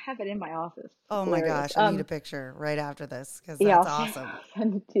it in my office. Oh It's my hilarious. gosh, I need a picture right after this because Yeah, that's awesome. I'll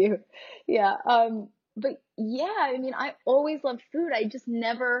send it to you. Yeah. But yeah, I mean, I always loved food. I just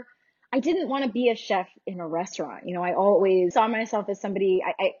never, I didn't want to be a chef in a restaurant. You know, I always saw myself as somebody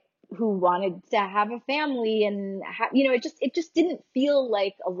I who wanted to have a family and you know, it just didn't feel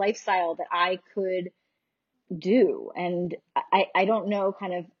like a lifestyle that I could do. And I don't know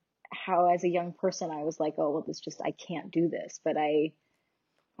kind of how as a young person I was like, oh, well, I can't do this. But I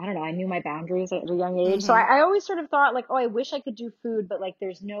don't know, I knew my boundaries at a young age. So Hmm. I always sort of thought like, oh, I wish I could do food, but like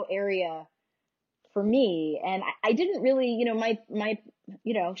there's no area for me. And I didn't really, you know,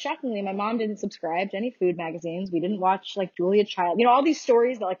 you know, shockingly, my mom didn't subscribe to any food magazines. We didn't watch like Julia Child, you know, all these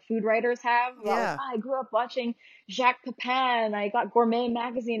stories that like food writers have about like, Yeah. oh, I grew up watching Jacques Pepin. I got Gourmet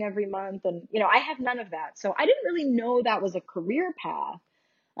magazine every month. And, you know, I have none of that. So I didn't really know that was a career path.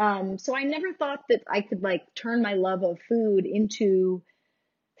 So I never thought that I could like turn my love of food into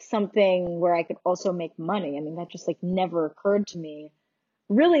something where I could also make money. I mean, that just like never occurred to me.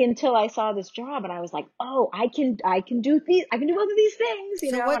 really until I saw this job and I was like, oh, I can do both of these things,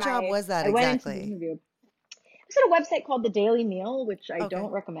 you So know, what and job was that I went into the exactly? interview. It's at a website called The Daily Meal, which I Okay.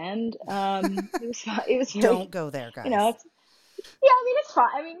 don't recommend. It was very, Don't go there, you know, guys. it's, yeah, I mean, it's fine.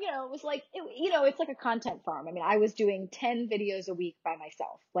 I mean, you know, it was like, you know, it's like a content farm. I mean, I was doing 10 videos a week by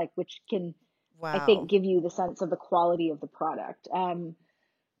myself, like, which can, I think, Wow. give you the sense of the quality of the product.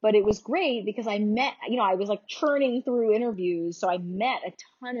 But it was great because I met, you know, I was like churning through interviews. So I met a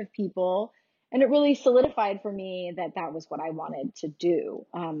ton of people and it really solidified for me that that was what I wanted to do.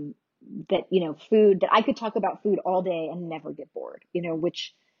 That, you know, food, that I could talk about food all day and never get bored, you know,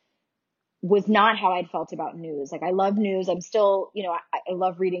 which was not how I'd felt about news. Like I love news. I'm still, you know, I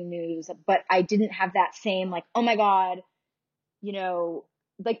love reading news, but I didn't have that same like, oh my God, you know,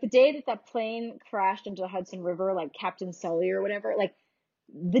 like the day that that plane crashed into the Hudson River, like Captain Sully or whatever, like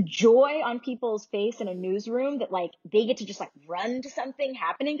the joy on people's face in a newsroom that like they get to just like run to something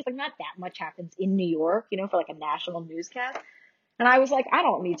happening because like not that much happens in New York, you know, for like a national newscast. And I was like, I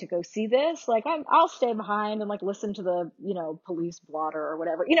don't need to go see this. Like I'll stay behind and like listen to the, you know, police blotter or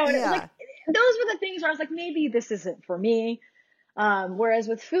whatever, you know, and it was like, Yeah. those were the things where I was like, maybe this isn't for me. Whereas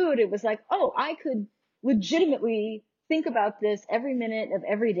with food, it was like, oh, I could legitimately think about this every minute of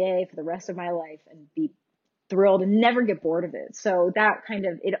every day for the rest of my life and be thrilled and never get bored of it. So that kind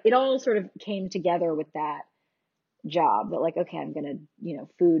of, it all sort of came together with that job that like, okay, I'm going to, you know,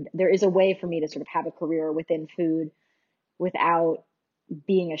 food, there is a way for me to sort of have a career within food without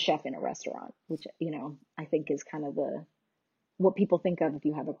being a chef in a restaurant, which, you know, I think is kind of what people think of if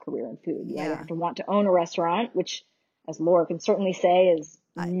you have a career in food. You either Yeah. have to want to own a restaurant, which, as Laura can certainly say, is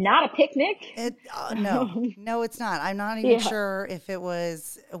I, not a picnic. no, it's not. I'm not even Yeah, sure if it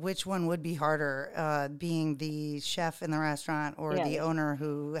was which one would be harder, being the chef in the restaurant or yeah, the there's owner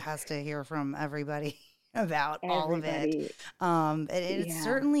who has to hear from everybody about all of it. everybody. And it's Yeah,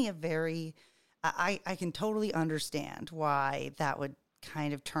 certainly a very, I can totally understand why that would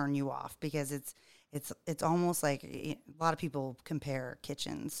kind of turn you off because it's almost like a lot of people compare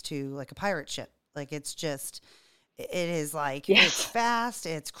kitchens to like a pirate ship. Like it's just it is like it's yes, fast,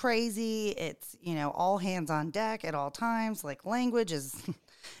 it's crazy, it's all hands on deck at all times. Like language is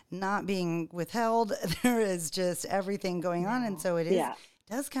not being withheld. There is just everything going on, and no, so yeah,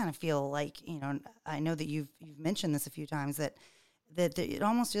 does kind of feel like I know that you've mentioned this a few times that it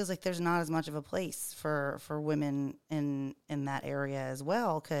almost feels like there's not as much of a place for women in that area as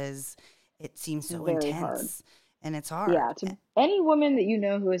well because it seems so very hard. intense and it's Yeah, hard. to any woman that you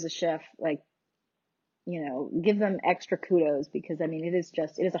know who is a chef, like, you know, give them extra kudos because I mean, it is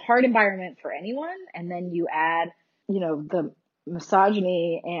a hard environment for anyone. And then you add, you know, the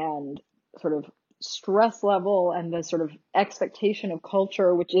misogyny and sort of stress level and the sort of expectation of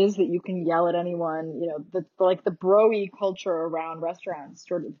culture, which is that you can yell at anyone, you know, like the bro-y culture around restaurants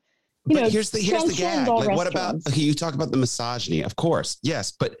sort of, you But know, here's the transcends gag. all Like, what about, restaurants. okay, you talk about the misogyny, of course,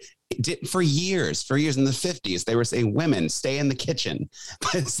 yes, but for years in the 50s, they were saying women stay in the kitchen.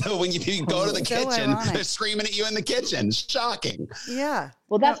 So when you go to the Totally. So kitchen, they're ironic. screaming at you in the kitchen. Shocking. Yeah.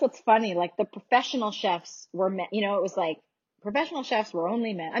 Well, No. that's what's funny. Like the professional chefs were men, you know, it was like professional chefs were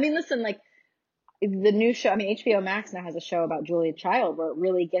only men. I mean, listen, like the new show, I mean, HBO Max now has a show about Julia Child where it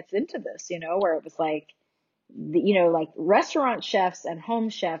really gets into this, you know, where it was like, you know, like restaurant chefs and home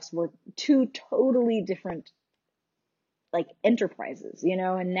chefs were two totally different like enterprises, you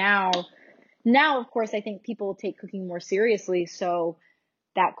know, and now, of course, I think people take cooking more seriously. So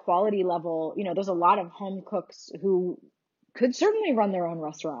that quality level, you know, there's a lot of home cooks who could certainly run their own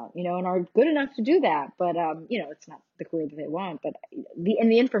restaurant, you know, and are good enough to do that. But, you know, it's not the career that they want, but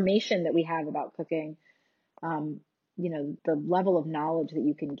the information that we have about cooking, um, you know, the level of knowledge that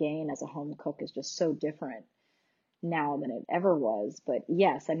you can gain as a home cook is just so different now than it ever was. But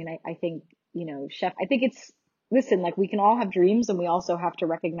yes, I mean, I think, you know, chef, I think it's, listen, like we can all have dreams and we also have to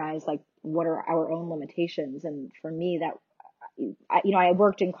recognize like what are our own limitations. And for me, that, you know, I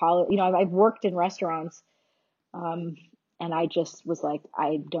worked in college, you know, I've worked in restaurants, um, and I just was like,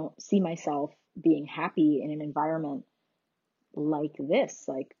 I don't see myself being happy in an environment like this.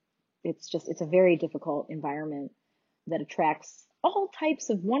 Like, it's a very difficult environment that attracts all types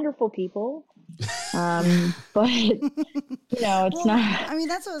of wonderful people. But it's Well, not. I mean,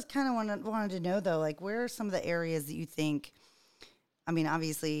 that's what I was kind of wanted to know though. Like, where are some of the areas that you think? I mean,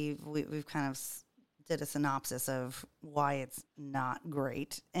 obviously, we've kind of did a synopsis of why it's not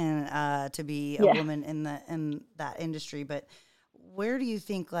great and to be a Yeah. woman in that industry. But where do you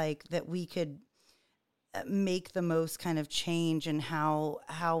think like that we could make the most kind of change and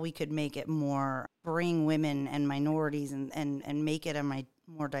how we could make it more bring women and minorities and make it a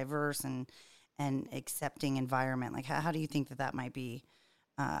more diverse and accepting environment? Like how do you think that might be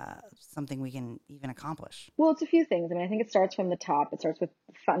something we can even accomplish? Well, it's a few things. I mean, I think it starts from the top. It starts with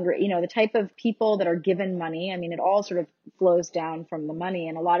the type of people that are given money. I mean, it all sort of flows down from the money.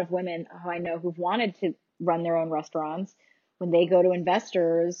 And a lot of women who I know who've wanted to run their own restaurants, when they go to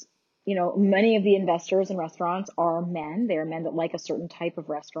investors, many of the investors in restaurants are men. They are men that like a certain type of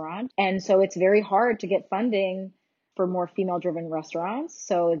restaurant. And so it's very hard to get funding for more female-driven restaurants.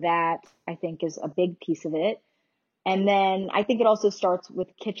 So that, I think, is a big piece of it. And then I think it also starts with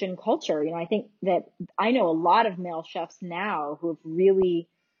kitchen culture. I think that I know a lot of male chefs now who have really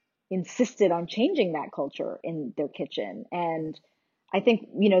insisted on changing that culture in their kitchen. And I think,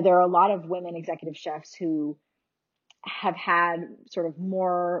 there are a lot of women executive chefs who have had sort of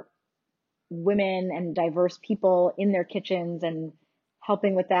more women and diverse people in their kitchens and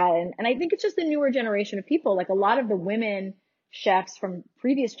helping with that. And I think it's just the newer generation of people. Like a lot of the women chefs from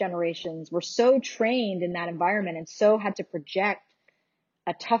previous generations were so trained in that environment and so had to project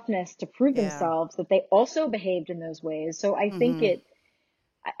a toughness to prove Yeah. themselves that they also behaved in those ways. So I think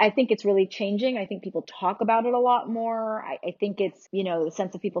it's really changing. I think people talk about it a lot more. I think it's, the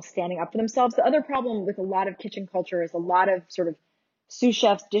sense of people standing up for themselves. The other problem with a lot of kitchen culture is a lot of sort of sous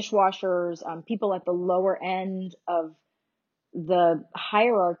chefs, dishwashers, people at the lower end of the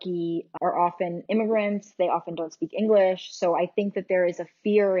hierarchy are often immigrants. They often don't speak English. So I think that there is a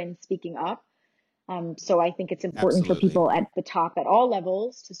fear in speaking up. So I think it's important for Absolutely. people at the top at all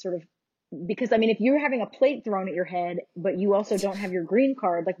levels to sort of, because I mean, if you're having a plate thrown at your head, but you also don't have your green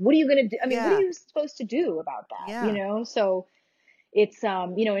card, like, what are you going to do? I mean, what are Yeah. you supposed to do about that? Yeah. So it's,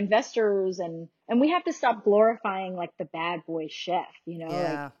 investors and we have to stop glorifying like the bad boy chef, like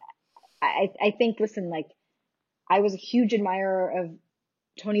Yeah. I think, listen, like I was a huge admirer of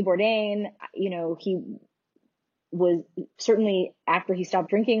Tony Bourdain. He was certainly, after he stopped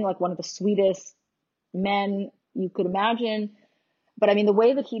drinking, like one of the sweetest men you could imagine. But I mean, the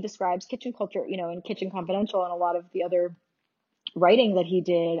way that he describes kitchen culture, in Kitchen Confidential and a lot of the other writing that he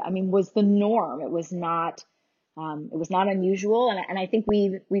did, I mean, was the norm. It was not unusual. And I think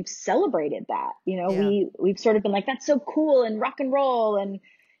we've celebrated that, Yeah. we've sort of been like, that's so cool and rock and roll. And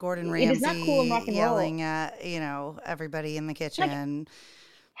Gordon it is not cool and rock Ramsay and roll. yelling at, everybody in the Like, kitchen.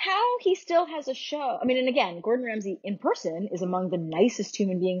 how he still has a show. I mean, and again, Gordon Ramsay in person is among the nicest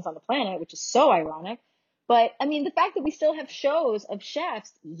human beings on the planet, which is so ironic. But I mean, the fact that we still have shows of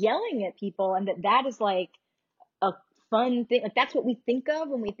chefs yelling at people and that is like a fun thing. Like that's what we think of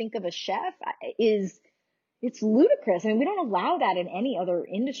when we think of a chef it's ludicrous. I mean, we don't allow that in any other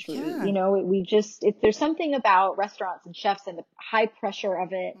industry. Yeah. There's something about restaurants and chefs and the high pressure of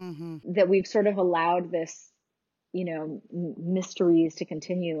it Mm-hmm. that we've sort of allowed this, mysteries to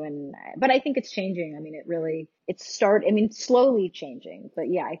continue. But I think it's changing. I mean, slowly changing, but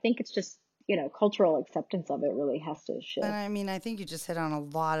yeah, I think it's just, cultural acceptance of it really has to shift. And I mean, I think you just hit on a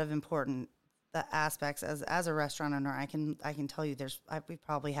lot of important aspects as a restaurant owner. I can tell you we've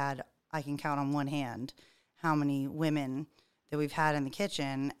probably had, I can count on one hand how many women that we've had in the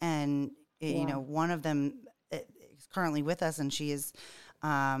kitchen. And, one of them is currently with us, and she is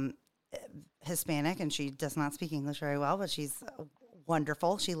Hispanic, and she does not speak English very well, but she's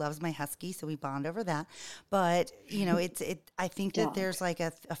wonderful. She loves my husky, so we bond over that. But I think that there's like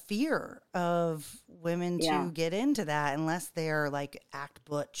a fear of women to get into that unless they're like act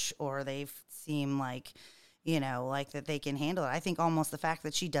butch or they seem like like that they can handle it. I think almost the fact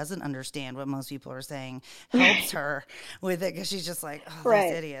that she doesn't understand what most people are saying helps her with it, because she's just like, oh, Right.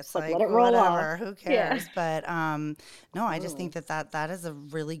 these idiots, Like, like let it roll whatever, off. who Yeah. cares? But no, I just think that is a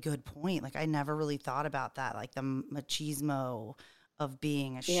really good point. Like I never really thought about that, like the machismo of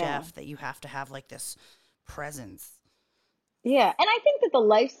being a chef, that you have to have like this presence. Yeah. And I think that the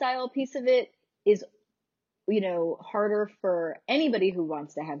lifestyle piece of it is, harder for anybody who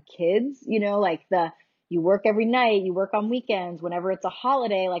wants to have kids, like you work every night, you work on weekends, whenever it's a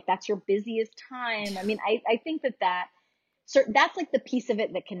holiday, like that's your busiest time. I mean, I think that's like the piece of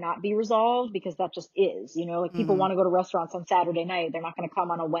it that cannot be resolved, because that just is, like people Mm-hmm. want to go to restaurants on Saturday night. They're not going to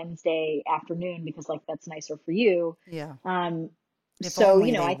come on a Wednesday afternoon because like that's nicer for you. Yeah. Um, If so,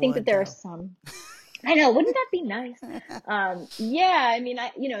 only they I think that would, there are though. some, I know, wouldn't that be nice? Yeah, I mean,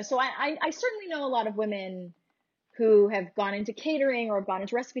 so I certainly know a lot of women who have gone into catering or gone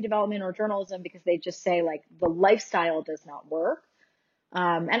into recipe development or journalism because they just say like the lifestyle does not work.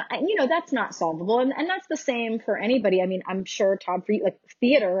 That's not solvable. And that's the same for anybody. I mean, I'm sure Todd, for you, like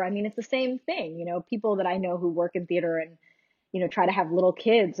theater, I mean, it's the same thing, people that I know who work in theater and, try to have little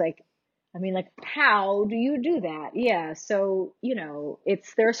kids, like, I mean, like, how do you do that? Yeah. So,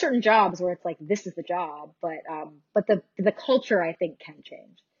 there are certain jobs where it's like, this is the job, but the culture I think can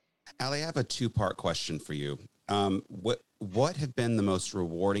change. Allie, I have a two-part question for you. What have been the most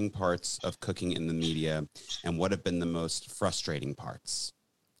rewarding parts of cooking in the media, and what have been the most frustrating parts?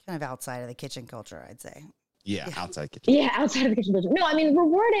 Kind of outside of the kitchen culture, I'd say. Yeah, outside kitchen. Yeah, outside of the kitchen culture. No, I mean,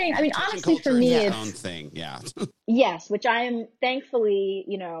 rewarding. I mean, Kitchen honestly, for culture me, is it's its own thing. Yeah. yes, which I am thankfully,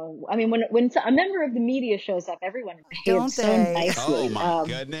 I mean, when a member of the media shows up, everyone behaves Don't so they? nicely. Oh my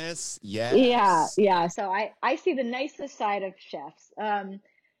goodness. Yeah, Yes. yeah. So I see the nicest side of chefs.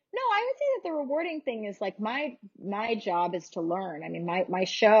 No, I would say that the rewarding thing is like my job is to learn. I mean, my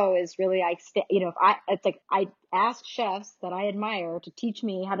show is really if it's like I ask chefs that I admire to teach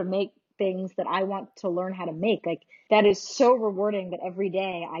me how to make things that I want to learn how to make. Like that is so rewarding that every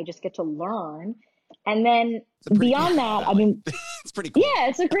day I just get to learn. And then It's a pretty cool beyond job, that, I Allie. mean, It's pretty cool. yeah,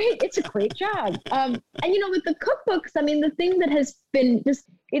 it's a great job. And with the cookbooks, I mean, the thing that has been just,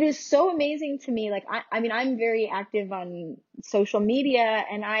 it is so amazing to me. Like, I mean, I'm very active on social media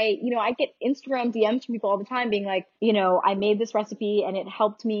and I get Instagram DMs from people all the time being like, I made this recipe and it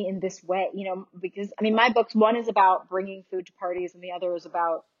helped me in this way, because I mean, my books, one is about bringing food to parties and the other is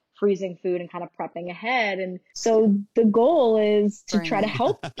about freezing food and kind of prepping ahead. And so the goal is to try to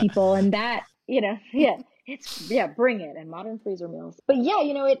help people and that, yeah. Bring it and modern freezer meals. But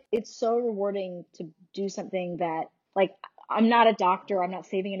yeah, it's so rewarding to do something that like, I'm not a doctor. I'm not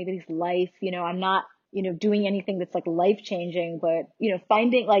saving anybody's life. I'm not, doing anything that's like life changing, but,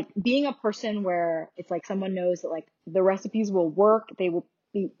 finding like being a person where it's like someone knows that like the recipes will work. They will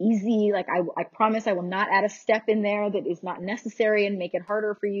be easy. Like I promise I will not add a step in there that is not necessary and make it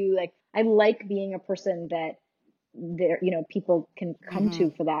harder for you. Like I like being a person that people can come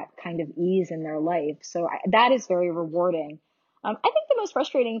to for that kind of ease in their life. So that is very rewarding. I think the most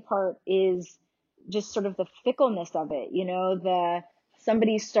frustrating part is just sort of the fickleness of it.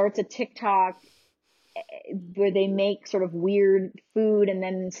 Somebody starts a TikTok where they make sort of weird food and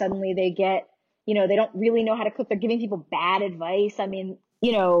then suddenly they get, they don't really know how to cook. They're giving people bad advice. I mean,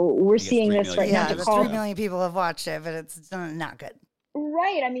 we're seeing this right now. Yeah, the 3 million people have watched it, but it's not good.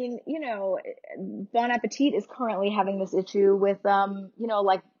 Right. I mean, Bon Appetit is currently having this issue with,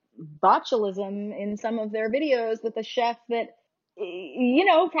 like botulism in some of their videos with a chef that,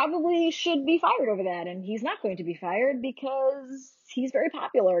 probably should be fired over that. And he's not going to be fired because he's very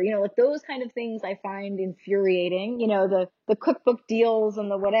popular. Like those kind of things I find infuriating, the cookbook deals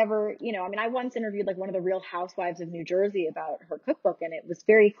and the whatever, I mean, I once interviewed like one of the Real Housewives of New Jersey about her cookbook. And it was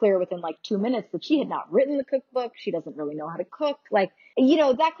very clear within like 2 minutes that she had not written the cookbook. She doesn't really know how to cook. Like,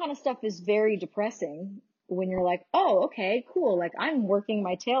 that kind of stuff is very depressing when you're like, oh, okay, cool. Like I'm working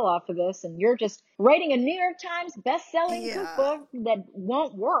my tail off for this and you're just writing a New York Times best-selling cookbook that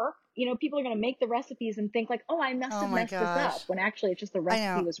won't work. People are going to make the recipes and think like, oh, I must have messed this up when actually it's just the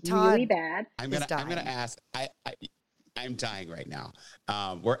recipe was really bad. I'm going to ask, I'm dying right now.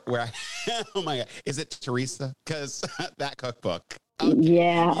 Oh my God, is it Teresa? Cause that cookbook. Okay.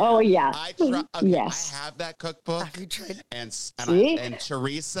 Yeah. Oh yeah. Yes. I have that cookbook. Have you tried? And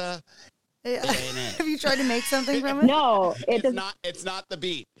Teresa. Have you tried to make something from it? No, it's not the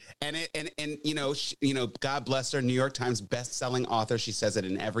beat. And God bless her, New York Times best-selling author. She says it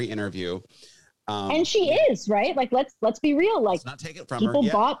in every interview. And she is, right? Like let's be real. Like let's not take it from people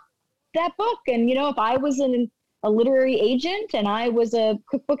bought that book, and if I was a literary agent and I was a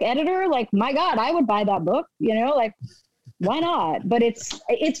cookbook editor, like my God, I would buy that book. Like why not? But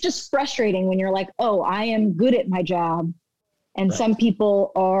it's just frustrating when you're like, oh, I am good at my job. And some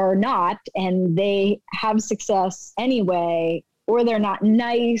people are not, and they have success anyway, or they're not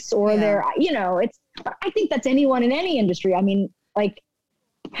nice, or they're, I think that's anyone in any industry. I mean, like,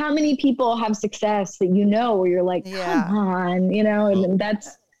 how many people have success that where you're like, come on, and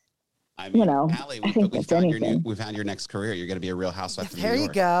that's, Allie, I think that's anything. We found your next career. You're going to be a Real Housewife. There you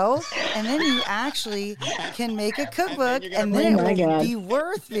go. And then you actually can make a cookbook, and then it will be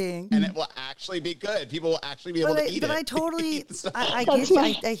worth being. And it will actually be good. People will actually be able to eat it. But I totally,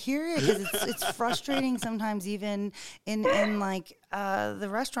 I hear you because it's frustrating sometimes, even in like the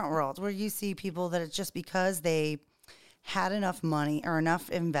restaurant world, where you see people that it's just because they had enough money or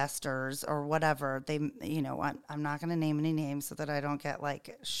enough investors or whatever, they, I'm not going to name any names so that I don't get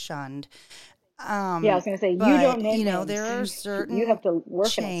like shunned. I was going to say, you don't name names. There are certain you have to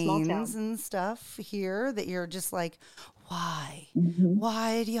work in a chains small town and stuff here that you're just like, why? Mm-hmm.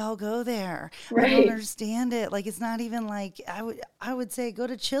 Why do y'all go there? Right. I don't understand it. Like, it's not even like, I would say go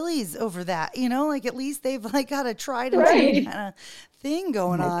to Chili's over that, like at least they've like got a tried and true kind of thing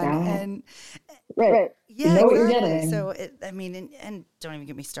going on. God. And right. Yeah, exactly. So and don't even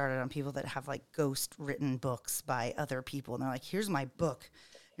get me started on people that have like ghost written books by other people. And they're like, here's my book.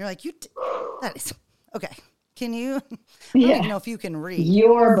 You're like, that is okay. Can you? I don't even know if you can read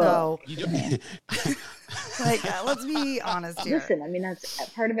your book. You Like, let's be honest here. Listen, I mean, that's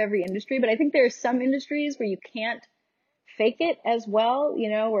part of every industry, but I think there's some industries where you can't fake it as well,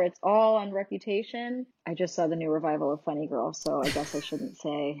 where it's all on reputation. I just saw the new revival of Funny Girl, so I guess I shouldn't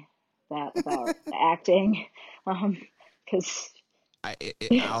say that about acting, because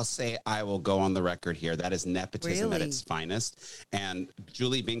I'll say I will go on the record here. That is nepotism at its finest. And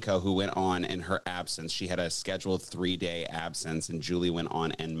Julie Binko, who went on in her absence, she had a scheduled 3-day absence, and Julie went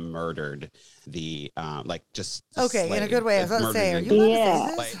on and murdered the okay, in a good way. I was about to say, are you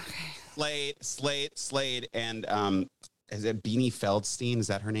allowed to say this? Slade, and is it Beanie Feldstein? Is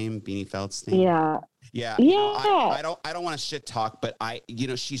that her name? Beanie Feldstein? Yeah. I don't want to shit talk, but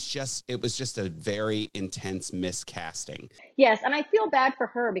it was just a very intense miscasting. Yes. And I feel bad for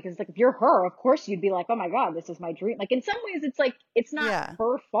her because if you're her, of course you'd be like, oh my God, this is my dream. Like in some ways it's like, it's not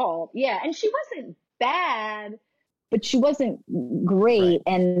her fault. Yeah. And she wasn't bad, but she wasn't great. Right.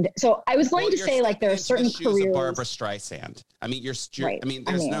 And so I was going to say there are certain careers. Of Barbara Streisand. I mean, right. I mean,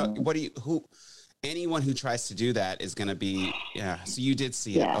 anyone who tries to do that is going to be, so you did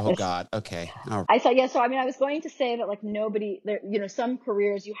see it. Oh God. Okay. Oh. I saw, so, I mean, I was going to say that nobody there, some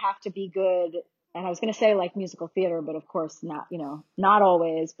careers you have to be good. And I was going to say musical theater, but of course not, not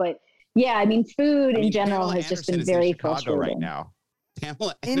always, but I mean, food in general Pamela has Anderson just been is very in Chicago frustrating right now.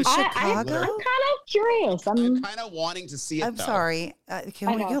 Pamela in Chicago? I'm kind of curious. I'm kind of wanting to see it. I'm sorry.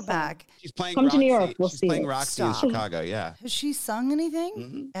 Can we go back? She's playing Come Roxy. to New York. We'll She's see playing it. Roxy in Chicago. Yeah. Has she sung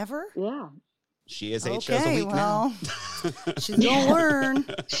anything ever? Yeah. She is 8 shows a week now. She's gonna learn.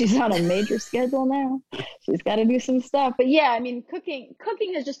 She's on a major schedule now. She's got to do some stuff. But I mean,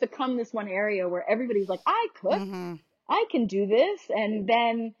 cooking has just become this one area where everybody's like, I cook, I can do this. And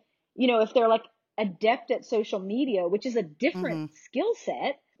then, if they're adept at social media, which is a different skill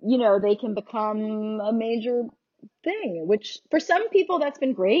set, they can become a major thing, which for some people that's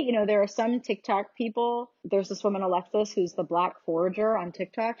been great. There are some TikTok people. There's this woman, Alexis, who's the Black Forager on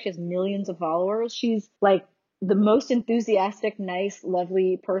TikTok. She has millions of followers. She's the most enthusiastic, nice,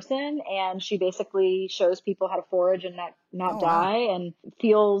 lovely person. And she basically shows people how to forage and not die, and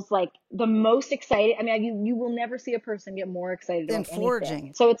feels like the most excited. I mean, you will never see a person get more excited about foraging.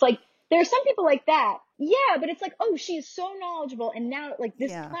 Anything. So it's there are some people like that. Yeah, but it's oh, she is so knowledgeable. And now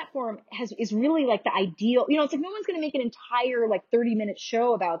this platform is really the ideal, it's no one's going to make an entire 30-minute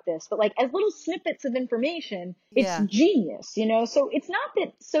show about this, but as little snippets of information, it's genius, So it's not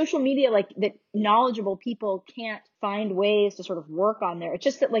that social media, that knowledgeable people can't find ways to sort of work on there. It's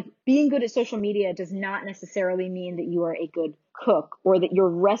just that being good at social media does not necessarily mean that you are a good cook, or that your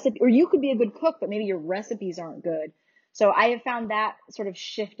recipe, or you could be a good cook, but maybe your recipes aren't good. So I have found that sort of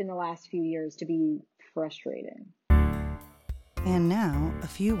shift in the last few years to be frustrating. And now, a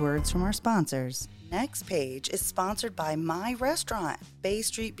few words from our sponsors. Next page is sponsored by my restaurant, Bay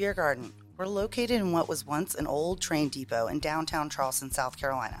Street Beer Garden. We're located in what was once an old train depot in downtown Charleston, South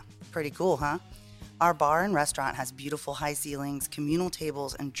Carolina. Pretty cool, huh? Our bar and restaurant has beautiful high ceilings, communal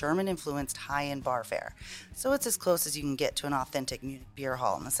tables, and German-influenced high-end bar fare. So it's as close as you can get to an authentic Munich beer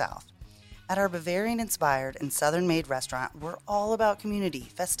hall in the South. At our Bavarian-inspired and Southern-made restaurant, we're all about community,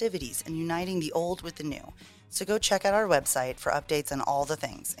 festivities, and uniting the old with the new. So go check out our website for updates on all the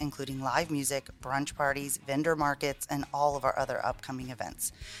things, including live music, brunch parties, vendor markets, and all of our other upcoming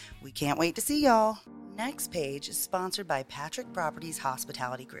events. We can't wait to see y'all. Next page is sponsored by Patrick Properties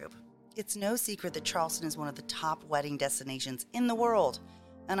Hospitality Group. It's no secret that Charleston is one of the top wedding destinations in the world,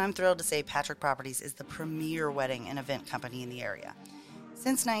 and I'm thrilled to say Patrick Properties is the premier wedding and event company in the area.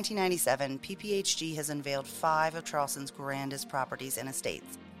 Since 1997, PPHG has unveiled 5 of Charleston's grandest properties and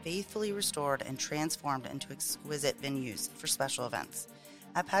estates, faithfully restored and transformed into exquisite venues for special events.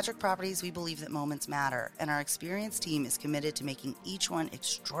 At Patrick Properties, we believe that moments matter, and our experienced team is committed to making each one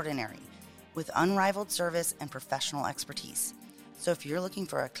extraordinary, with unrivaled service and professional expertise. So if you're looking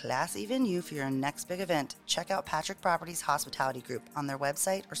for a classy venue for your next big event, check out Patrick Properties Hospitality Group on their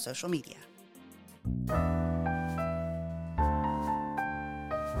website or social media.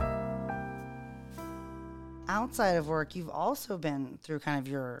 Outside of work, you've also been through kind of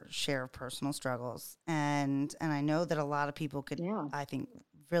your share of personal struggles. And I know that a lot of people could, I think,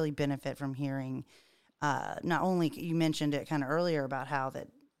 really benefit from hearing, not only, you mentioned it kind of earlier about how that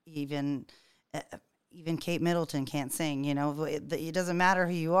even Kate Middleton can't sing, it doesn't matter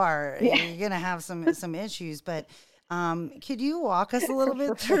who you are, you're going to have some issues. But could you walk us a little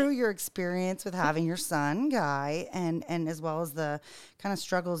bit through your experience with having your son, Guy, and as well as the kind of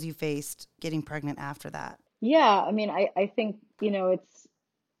struggles you faced getting pregnant after that? Yeah, I mean, I think, we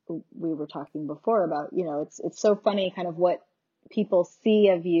were talking before about, it's so funny kind of what people see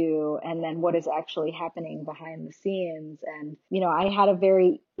of you and then what is actually happening behind the scenes. And, I had a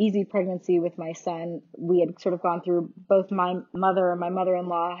very easy pregnancy with my son. We had sort of gone through, both my mother and my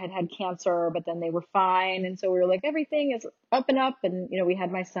mother-in-law had cancer, but then they were fine. And so we were like, everything is up and up. And, we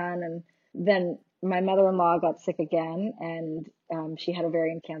had my son, and then my mother-in-law got sick again, and she had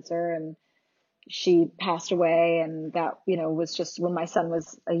ovarian cancer, and she passed away. And that, was just when my son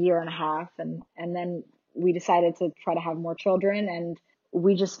was a year and a half. And then we decided to try to have more children, and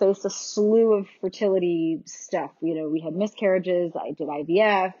we just faced a slew of fertility stuff. We had miscarriages. I did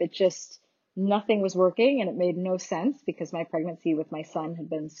IVF. It just, nothing was working, and it made no sense because my pregnancy with my son had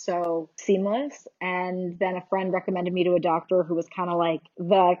been so seamless. And then a friend recommended me to a doctor who was kind of like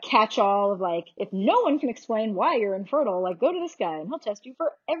the catch-all of like, if no one can explain why you're infertile, like go to this guy and he'll test you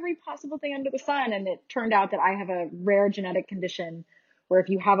for every possible thing under the sun. And it turned out that I have a rare genetic condition where if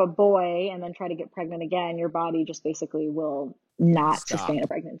you have a boy and then try to get pregnant again, your body just basically will not sustain a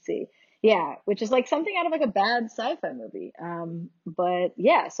pregnancy. Yeah, which is like something out of like a bad sci-fi movie. But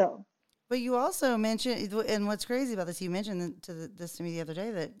yeah, so. But you also mentioned, and what's crazy about this, you mentioned this to me the other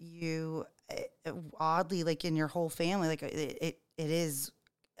day, that you oddly, like in your whole family, like it is,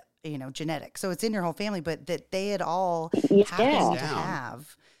 genetic. So it's in your whole family, but that they had all happened to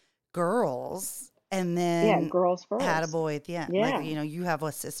have girls. And then girls first. Had a boy at the end. Yeah. Like, you have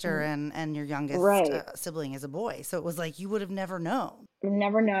a sister and your youngest sibling is a boy. So it was like, you would have never known.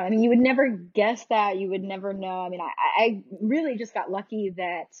 Never know. I mean, you would never guess that. You would never know. I mean, I really just got lucky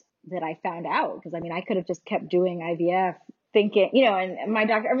that I found out, because I mean, I could have just kept doing IVF thinking, and my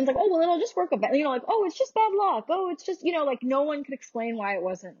doctor, everyone's like, oh, well, it'll just work a bit. Like, oh, it's just bad luck. Oh, it's just, like no one could explain why it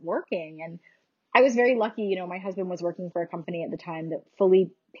wasn't working. And I was very lucky. My husband was working for a company at the time that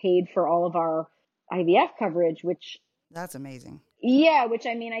fully paid for all of our IVF coverage, which that's amazing. Yeah, which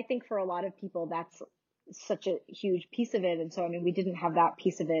I mean, I think for a lot of people, that's such a huge piece of it. And so, I mean, we didn't have that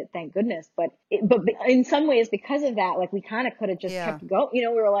piece of it, thank goodness. But in some ways, because of that, like we kind of could have just kept going. We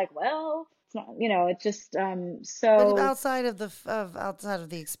were like, well, it's not, it's just so. But outside of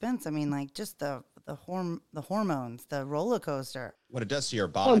the expense, I mean, like just the hormones, the roller coaster. What it does to your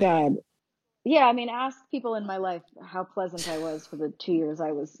body. Oh God. Yeah, I mean, ask people in my life how pleasant I was for the 2 years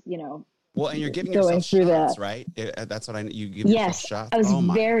I was, Well, and you're giving yourself shots, right? That's what you give yourself shots. I was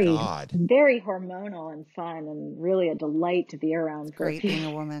very God. hormonal and fun, and really a delight to be around. It's great being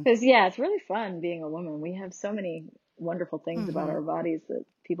a woman. Because it's really fun being a woman. We have so many wonderful things about our bodies that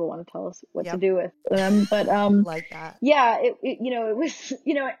people want to tell us what to do with them. But like that. Yeah, it was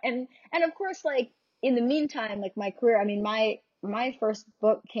and of course, like in the meantime, like my career. I mean, my first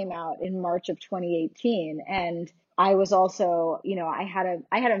book came out in March of 2018, and I was also, I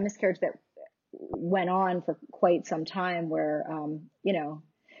had a miscarriage that went on for quite some time where,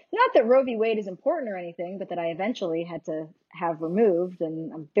 not that Roe v. Wade is important or anything, but that I eventually had to have removed.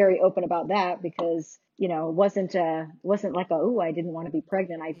 And I'm very open about that because, it wasn't like I didn't want to be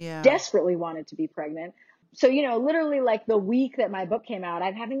pregnant. I desperately wanted to be pregnant. So, literally like the week that my book came out,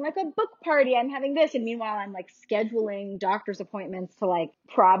 I'm having like a book party, I'm having this. And meanwhile, I'm like scheduling doctor's appointments to like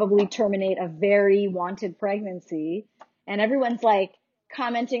probably terminate a very wanted pregnancy. And everyone's like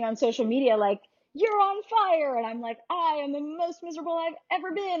commenting on social media, like, you're on fire. And I'm like, I am the most miserable I've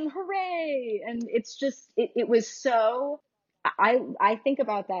ever been. Hooray. And it's just, it was so, I think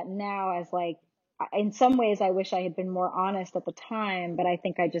about that now as like, in some ways, I wish I had been more honest at the time, but I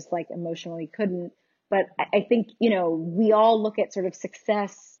think I just like emotionally couldn't. But I think, we all look at sort of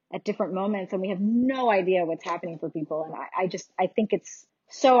success at different moments and we have no idea what's happening for people. And I think it's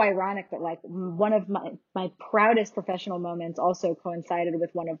so ironic that like one of my proudest professional moments also coincided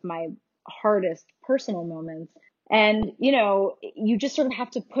with one of my hardest personal moments. And, you just sort of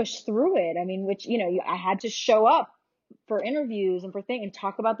have to push through it. I mean, which, I had to show up for interviews and for things and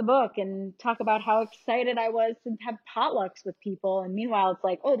talk about the book and talk about how excited I was to have potlucks with people. And meanwhile, it's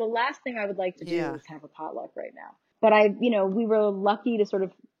like, oh, the last thing I would like to do is have a potluck right now. But we were lucky to sort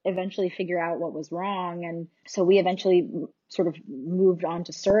of eventually figure out what was wrong. And so we eventually sort of moved on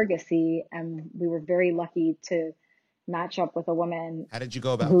to surrogacy, and we were very lucky to match up with a woman. How did you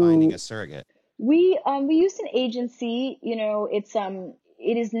go about finding a surrogate? We used an agency.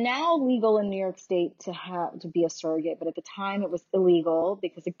 It is now legal in New York State to be a surrogate, but at the time it was illegal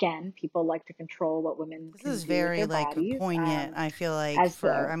because, again, people like to control what women can do with their bodies. This is very poignant. I feel like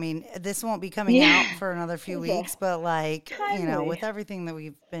this won't be coming out for another few weeks, but with everything that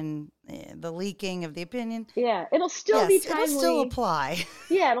we've been, the leaking of the opinion. Yeah, it'll still be timely. It'll still apply.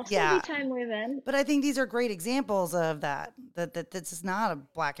 Yeah, it'll still be timely then. But I think these are great examples of that this is not a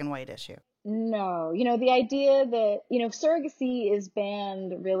black and white issue. No, the idea that, surrogacy is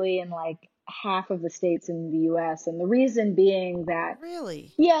banned really in like half of the states in the US. And the reason being that,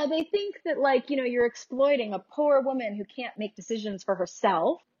 Really? yeah, they think that, like, you're exploiting a poor woman who can't make decisions for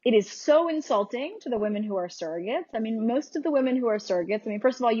herself. It is so insulting to the women who are surrogates. I mean, most of the women who are surrogates, I mean,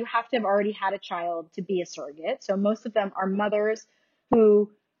 first of all, you have to have already had a child to be a surrogate. So most of them are mothers who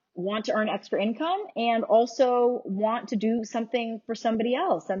want to earn extra income and also want to do something for somebody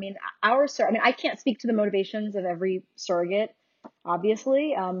else. I mean, I can't speak to the motivations of every surrogate,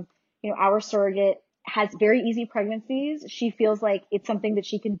 obviously. Our surrogate has very easy pregnancies. She feels like it's something that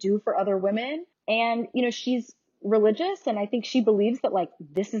she can do for other women. And, she's religious, and I think she believes that, like,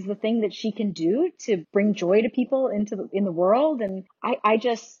 this is the thing that she can do to bring joy to people in the world. And I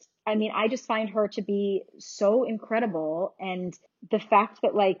just find her to be so incredible. And the fact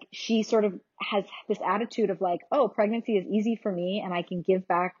that, like, she sort of has this attitude of like, oh, pregnancy is easy for me and I can give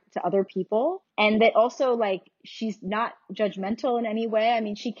back to other people. And that also, like, she's not judgmental in any way. I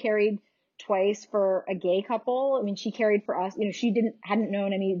mean, she carried twice for a gay couple. I mean, she carried for us, she hadn't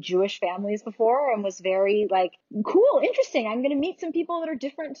known any Jewish families before and was very like, cool, interesting. I'm going to meet some people that are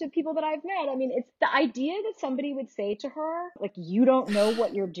different to people that I've met. I mean, it's the idea that somebody would say to her, like, you don't know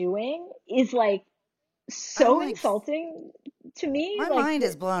what you're doing is like I'm so like, insulting to me. my Like, mind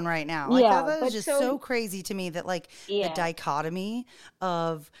is blown right now. Like yeah, that is but just so crazy to me that like the yeah, dichotomy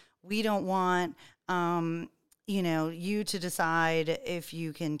of we don't want you to decide if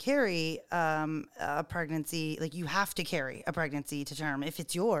you can carry a pregnancy, like you have to carry a pregnancy to term if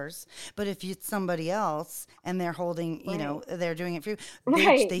it's yours, but if it's somebody else and they're holding, right, they're doing it for you,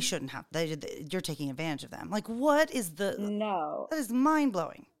 right. they shouldn't have. You're taking advantage of them. Like, what is No. that is mind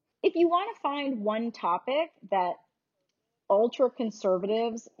blowing. If you want to find one topic that ultra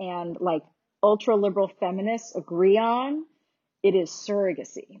conservatives and like ultra liberal feminists agree on, it is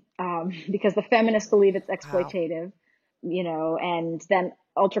surrogacy, because the feminists believe it's Wow. exploitative, and then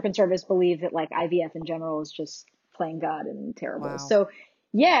ultra conservatives believe that like IVF in general is just playing God and terrible. Wow. So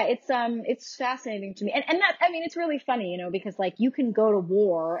yeah, it's fascinating to me, and that, I mean, it's really funny, because like you can go to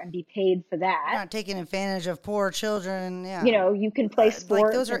war and be paid for You're that. not taking advantage of poor children. Yeah. You can play Like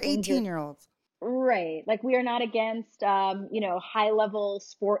sports those are and injure. 18-year-olds. Right. Like we are not against, high level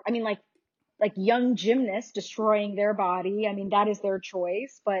sport. I mean, like young gymnasts destroying their body. I mean, that is their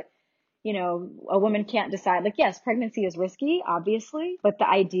choice, but a woman can't decide. Like, yes, pregnancy is risky, obviously, but the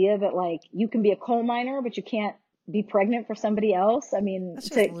idea that like you can be a coal miner, but you can't be pregnant for somebody else. I mean, That's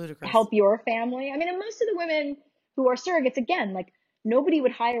just to ludicrous. help your family. I mean, and most of the women who are surrogates, again, like nobody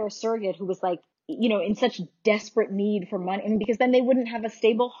would hire a surrogate who was like, in such desperate need for money. I mean, because then they wouldn't have a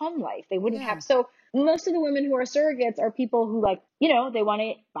stable home life. They wouldn't have. Yeah. So most of the women who are surrogates are people who like, they want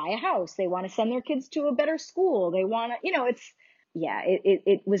to buy a house. They want to send their kids to a better school. They want to, yeah,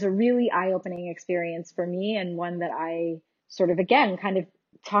 it was a really eye-opening experience for me, and one that I sort of, again, kind of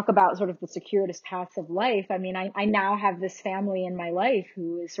talk about sort of the circuitous paths of life. I mean, I now have this family in my life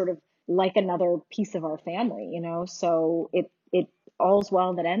who is sort of like another piece of our family, so it all's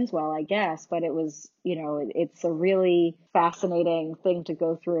well that ends well, I guess. But it was, it's a really fascinating thing to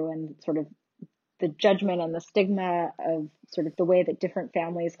go through, and sort of the judgment and the stigma of sort of the way that different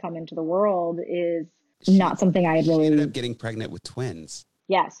families come into the world is not something I had She ended really. up getting pregnant with twins.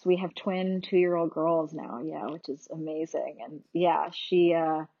 Yes, we have twin 2-year-old girls now. Yeah, which is amazing. And yeah,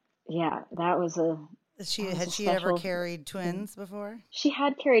 that was Had a she ever special carried thing. twins before? She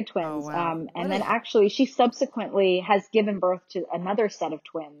had carried Oh twins. wow. And then actually she subsequently has given birth to another set of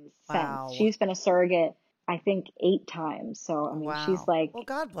twins since. Wow. She's been a surrogate, I think, 8 times. So, I mean, she's Wow. like, Well,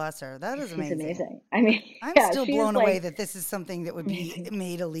 God bless her. That is she's amazing. amazing. I mean, I'm yeah, still she's blown away like that this is something that would be amazing,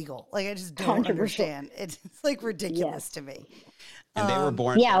 made illegal. Like I just don't controversial. understand. It's like ridiculous Yes. to me. And they were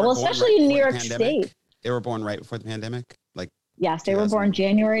born. They Yeah, were well, born right especially in New before the York State. pandemic. They were born right before the pandemic, like Yes, they were born 2000.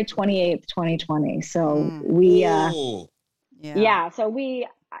 January 28th, 2020. So Mm, we, Oh, yeah. yeah, so we,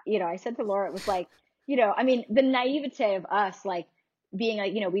 I said to Laura, it was like, I mean, the naivete of us, like being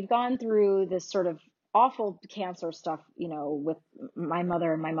like, we've gone through this sort of awful cancer stuff, with my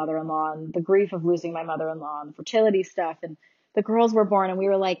mother and my mother-in-law, and the grief of losing my mother-in-law, and the fertility stuff, and the girls were born, and we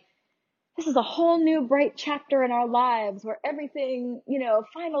were like, this is a whole new bright chapter in our lives where everything,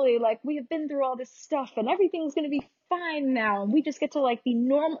 finally, like we have been through all this stuff and everything's going to be fine now. And we just get to like be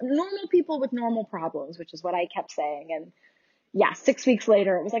normal people with normal problems, which is what I kept saying. And yeah, 6 weeks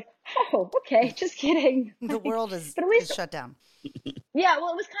later, it was like, oh, okay, just kidding. The world is But at least, shut down. yeah,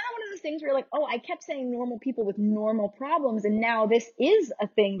 well, it was kind of one of those things where you're like, oh, I kept saying normal people with normal problems. And now this is a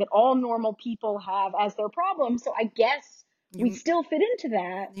thing that all normal people have as their problem. So I guess we You still fit into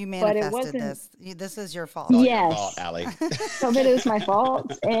that, you but it manifested wasn't. this. This is your It's fault. all your fault, Yes. Allie. Some of it is my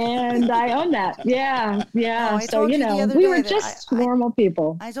fault, and I own that. Yeah, No, yeah. I So, told you the other we were day that just normal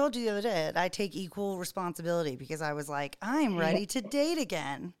people. I told you the other day that I take equal responsibility because I was like, I'm ready to date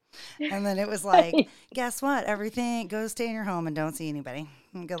again. And then it was like, Right, guess what? Everything go stay in your home and don't see anybody.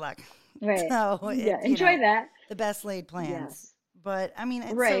 Good luck. right. So Yeah, it's, enjoy that. the best laid plans. Yes. But I mean,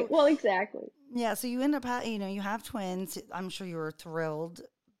 it's Right. so, Well, exactly. yeah. So you end up, you have twins. I'm sure you were thrilled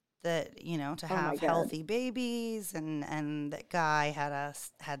that, to Oh my have God. healthy babies and that Guy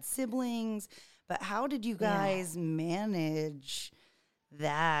had siblings. But how did you Yeah. guys manage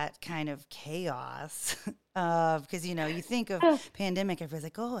that kind of chaos of because you think of Oh, pandemic, everybody's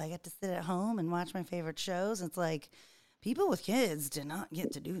like, oh, I get to sit at home and watch my favorite shows. It's like people with kids did not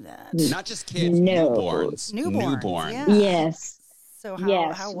get to do that. Not just kids, no. Newborns, newborns. yeah. Yes. So how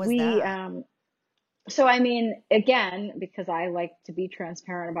Yes. was that? So I mean, again, because I like to be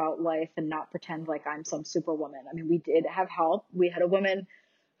transparent about life and not pretend like I'm some superwoman. I mean, we did have help. We had a woman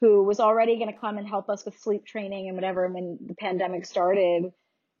who was already going to come and help us with sleep training and whatever. And when the pandemic started,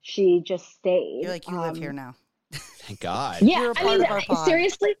 she just stayed. You're like, you live here now. Thank God. Yeah, You're a I part mean, of our pod.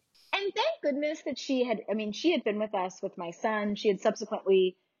 seriously. And thank goodness that she had been with us with my son. She had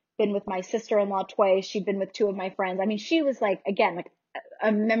subsequently been with my sister-in-law twice. She'd been with two of my friends. I mean, she was like, again, like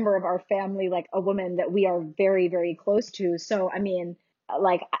a member of our family, like a woman that we are very, very close to. So, I mean,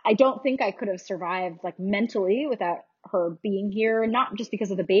 like, I don't think I could have survived like mentally without her being here, not just because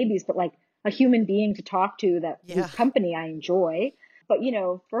of the babies, but like a human being to talk to that Yeah. whose company I enjoy. But,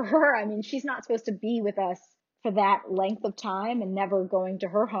 for her, I mean, she's not supposed to be with us for that length of time and never going to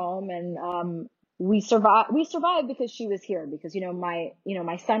her home. And we survived because she was here, because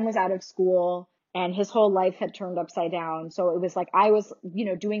my son was out of school and his whole life had turned upside down. So it was like I was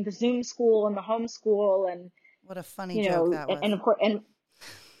doing the Zoom school and the home school, and What a funny joke that was. of course, and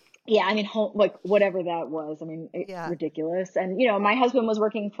yeah, I mean, like whatever that was, I mean, Yeah. ridiculous. And my husband was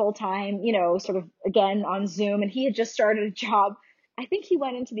working full time, sort of again on Zoom, and he had just started a job. I think he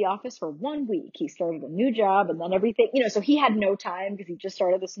went into the office for 1 week. He started a new job, and then everything, so he had no time because he just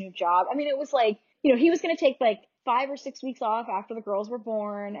started this new job. I mean, it was like, he was going to take like 5 or 6 weeks off after the girls were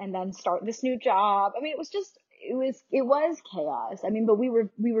born and then start this new job. I mean, it was chaos. I mean, but we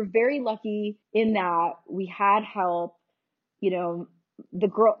were very lucky in that we had help. you know,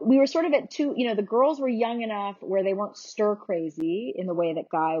 we were sort of at two, the girls were young enough where they weren't stir crazy in the way that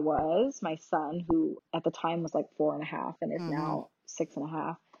Guy was, my son, who at the time was like 4.5 and is Mm-hmm. now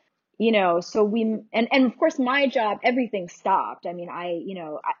 6.5. So and of course my job, everything stopped. I mean,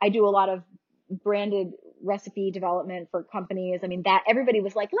 I do a lot of branded recipe development for companies. I mean, that everybody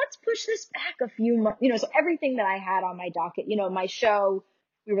was like, let's push this back a few months, so everything that I had on my docket, my show,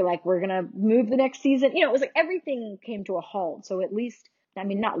 we were like, we're going to move the next season. It was like everything came to a halt. So at least, I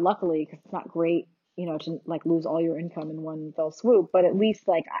mean, not luckily, because it's not great, to like lose all your income in one fell swoop, but at least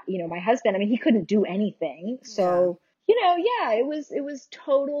like, my husband, I mean, he couldn't do anything. Yeah. So, yeah, it was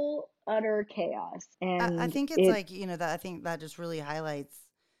total, utter chaos. I And think it's it, like, that I think that just really highlights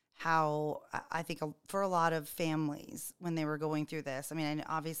how I think for a lot of families when they were going through this, I mean, and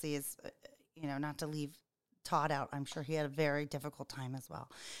obviously is, not to leave Todd out. I'm sure he had a very difficult time as well.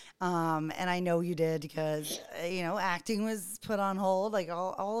 And I know you did because, acting was put on hold, like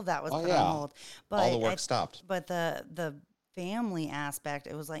all of that was Oh put yeah. on hold. All the But work stopped. but the family aspect,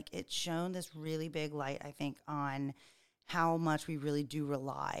 it was like it shone this really big light, I think, on how much we really do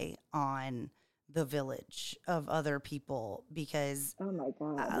rely on the village of other people because oh my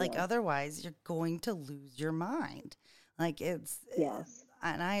God, like yes, otherwise you're going to lose your mind. Like yes.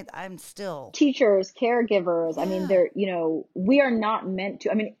 and I'm still, Teachers, caregivers. I mean, yeah, we are not meant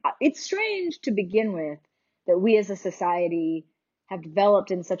to. I mean, it's strange to begin with that we as a society have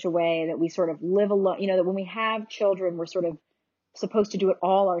developed in such a way that we sort of live alone, that when we have children, we're sort of supposed to do it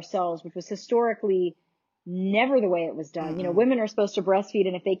all ourselves, which was historically never the way it was done. mm-mm, Women are supposed to breastfeed,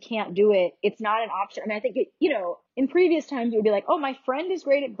 and if they can't do it, it's not an option. I mean, I think in previous times it would be like, oh, my friend is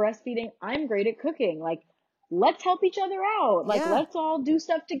great at breastfeeding, I'm great at cooking. Like, let's help each other out. Like, yeah, let's all do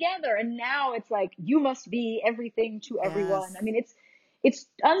stuff together. And now it's like, you must be everything to everyone. I yes, mean, it's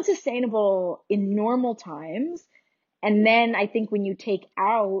unsustainable in normal times. And then I think when you take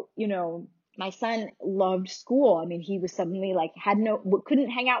out, my son loved school. I mean, he was suddenly like, couldn't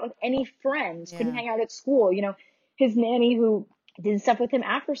hang out with any friends, couldn't yeah, hang out at school. His nanny who did stuff with him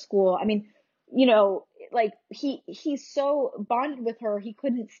after school. I mean, like he's so bonded with her. He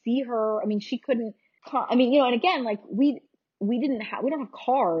couldn't see her. I mean, she couldn't, I mean, and again, like we don't have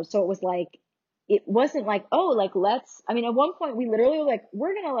cars. So it was like, it wasn't like, oh, like I mean, at one point we literally were like,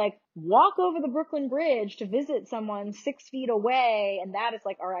 we're gonna like walk over the Brooklyn Bridge to visit someone 6 feet away. And that is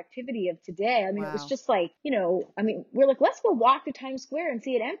like our activity of today. I mean, it was Wow. just like, I mean, we're like, let's go walk to Times Square and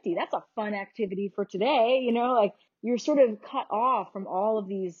see it empty. That's a fun activity for today. Like you're sort of cut off from all of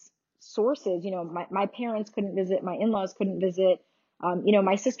these sources. My parents couldn't visit, my in-laws couldn't visit.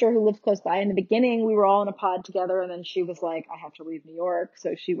 My sister who lived close by, in the beginning, we were all in a pod together, and then she was like, I have to leave New York.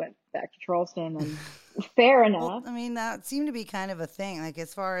 So she went back to Charleston, and fair Well, enough. I mean, that seemed to be kind of a thing. Like,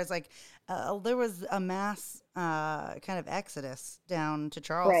 as far as like, there was a mass kind of exodus down to Right.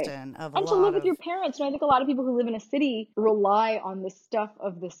 Charleston of a And to live lot with of, your parents. And I think a lot of people who live in a city rely on the stuff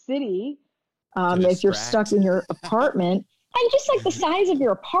of the city. To If you're stuck distract. in your apartment, and just like the size of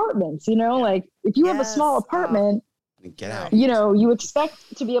your apartments, Yeah. like if you have a small yes, apartment, Get out. right. you expect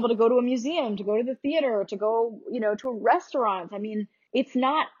to be able to go to a museum, to go to the theater, to go, to a restaurant. I mean, it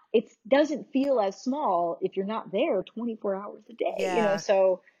doesn't feel as small if you're not there 24 hours a day, Yeah.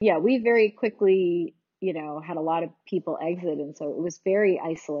 so yeah, we very quickly, had a lot of people exit. And so it was very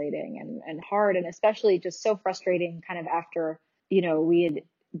isolating and hard, and especially just so frustrating kind of after, we had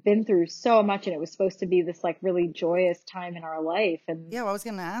been through so much, and it was supposed to be this like really joyous time in our life. And Yeah, well, I was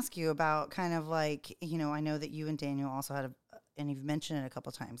going to ask you about kind of like, I know that you and Daniel also had and you've mentioned it a couple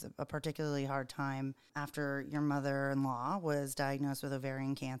times, a particularly hard time after your mother-in-law was diagnosed with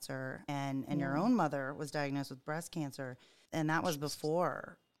ovarian cancer and your yeah. own mother was diagnosed with breast cancer. And that was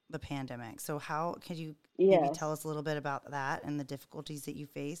before the pandemic. So how could you maybe tell Yes. us a little bit about that and the difficulties that you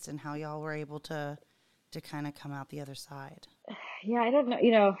faced and how y'all were able to kind of come out the other side? Yeah, I don't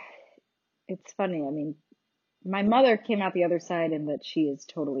know. It's funny. I mean, my mother came out the other side and that she is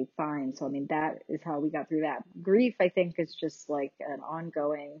totally fine. So, I mean, that is how we got through that. Grief, I think, is just like an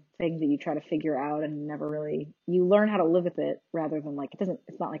ongoing thing that you try to figure out and never really, you learn how to live with it rather than like,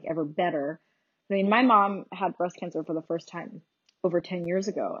 it's not like ever better. I mean, my mom had breast cancer for the first time over 10 years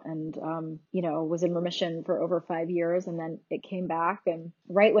ago and, was in remission for over 5 years, and then it came back. And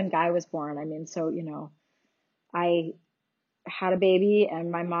right when Guy was born, I mean, so, I had a baby,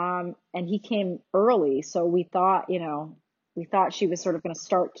 and my mom, and he came early. So we thought she was sort of going to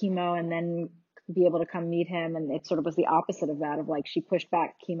start chemo and then be able to come meet him. And it sort of was the opposite of that, of like, she pushed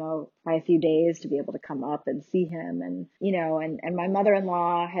back chemo by a few days to be able to come up and see him. And, and my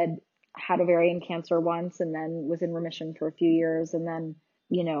mother-in-law had ovarian cancer once and then was in remission for a few years. And then,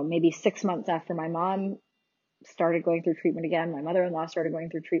 maybe 6 months after my mom started going through treatment again, my mother-in-law started going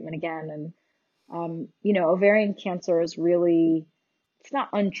through treatment again. And ovarian cancer is really, it's not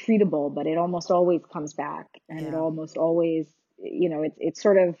untreatable, but it almost always comes back. And it Yeah. almost always, it's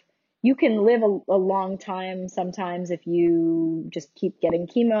sort of, you can live a long time sometimes if you just keep getting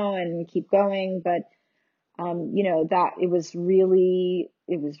chemo and keep going. But, that it was really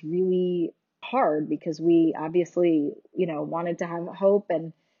hard because we obviously, wanted to have hope.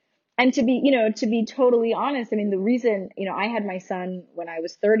 And to be totally honest, I mean, the reason, I had my son when I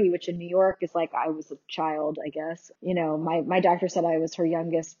was 30, which in New York is like I was a child, I guess. My doctor said I was her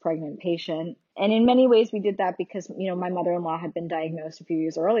youngest pregnant patient. And in many ways we did that because, my mother-in-law had been diagnosed a few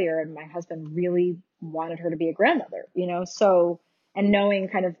years earlier, and my husband really wanted her to be a grandmother, so, and knowing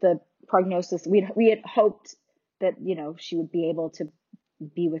kind of the prognosis, we had hoped that, she would be able to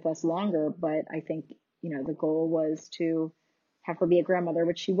be with us longer. But I think, the goal was to have her be a grandmother,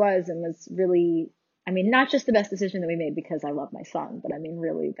 which she was, and was really, I mean, not just the best decision that we made because I love my son, but I mean,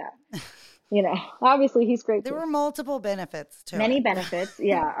 really that, obviously he's great There too. were multiple benefits to Many it. benefits.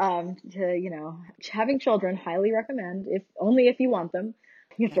 Yeah. Having children, highly recommend, if only if you want them.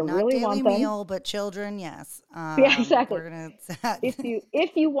 You have Yeah, to not really daily want them. meal, but children, yes. Yeah, exactly. We're gonna,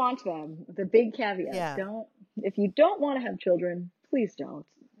 If you want them, the big caveat, yeah, if you don't want to have children, please don't.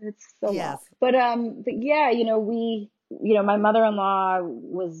 It's a lot. yes, But yeah, my mother-in-law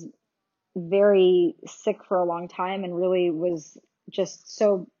was very sick for a long time and really was just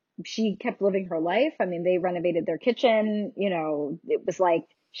so, she kept living her life. I mean, they renovated their kitchen, it was like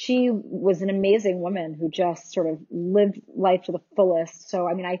she was an amazing woman who just sort of lived life to the fullest. So,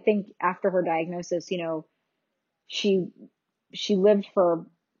 I mean, I think after her diagnosis, she she lived for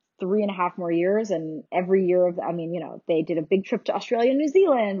 3.5 more years, and every year of, I mean, they did a big trip to Australia and New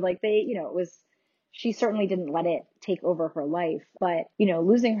Zealand. Like it was, she certainly didn't let it take over her life. But,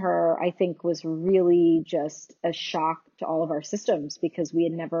 losing her, I think, was really just a shock to all of our systems because we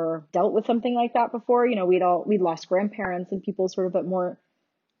had never dealt with something like that before. We'd lost grandparents and people sort of at more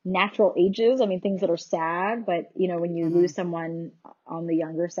natural ages. I mean, things that are sad, but when you hmm lose someone on the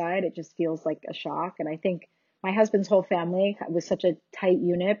younger side, it just feels like a shock. And I think my husband's whole family was such a tight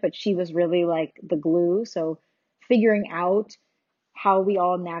unit, but she was really like the glue. So figuring out how we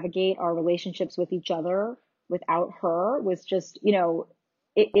all navigate our relationships with each other without her was just, Yeah.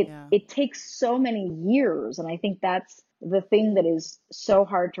 it takes so many years. And I think that's the thing that is so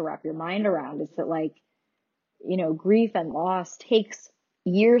hard to wrap your mind around, is that like, grief and loss takes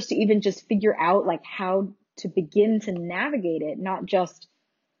years to even just figure out like how to begin to navigate it, not just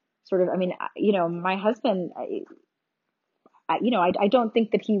sort of, I mean, my husband, I don't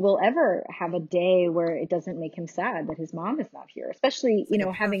think that he will ever have a day where it doesn't make him sad that his mom is not here, especially, It's like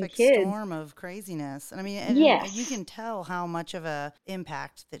a having perfect kids. storm of craziness. And I mean, and you Yes. can tell how much of a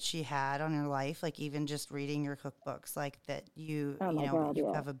impact that she had on your life, like even just reading your cookbooks, like that Oh my God. you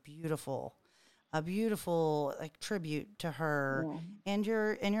Yeah. have a beautiful like tribute to her Yeah. and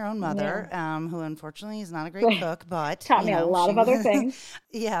your own mother, Yeah. who unfortunately is not a great cook, but Taught me a lot she of other was, things.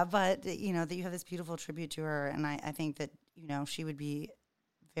 yeah, but that you have this beautiful tribute to her. And I think that, she would be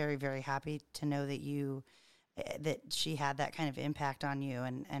very, very happy to know that that she had that kind of impact on you,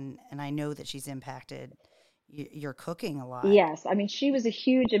 and I know that she's impacted your cooking a lot. Yes. I mean, she was a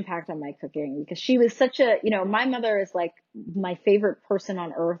huge impact on my cooking because she was such a, my mother is like my favorite person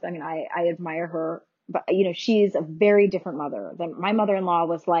on earth. I mean, I admire her, but she's a very different mother than my mother-in-law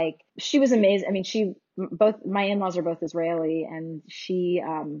was. Like, she was amazing. I mean, both my in-laws are both Israeli, and she,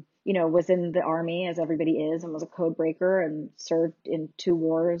 was in the army, as everybody is, and was a code breaker and served in 2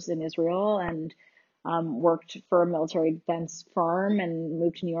 wars in Israel, and worked for a military defense firm and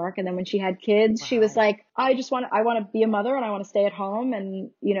moved to New York. And then when she had kids, she was Wow. like, I want to be a mother and I want to stay at home.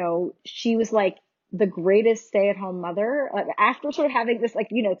 And, she was like the greatest stay at home mother, after sort of having this, like,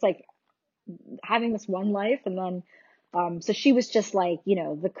 it's like having this one life. And then, so she was just like,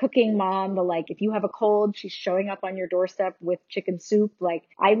 the cooking mom, the like, if you have a cold, she's showing up on your doorstep with chicken soup. Like,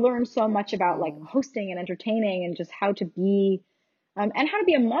 I learned so much about like Oh, hosting and entertaining and just how to be and how to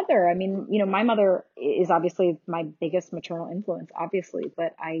be a mother. I mean, my mother is obviously my biggest maternal influence, obviously,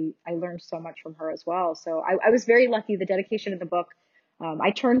 but I learned so much from her as well. So I was very lucky. The dedication of the book,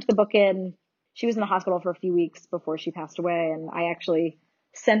 I turned the book in. She was in the hospital for a few weeks before she passed away, and I actually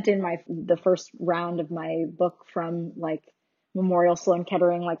sent in the first round of my book from like Memorial Sloan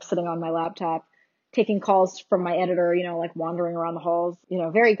Kettering, like sitting on my laptop, taking calls from my editor, like wandering around the halls,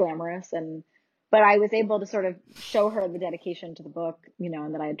 very glamorous. But I was able to sort of show her the dedication to the book,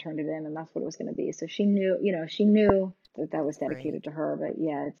 and that I had turned it in, and that's what it was going to be. So she knew that that was that's great. dedicated to her. But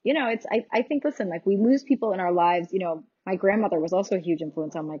yeah, I think, listen, like, we lose people in our lives. My grandmother was also a huge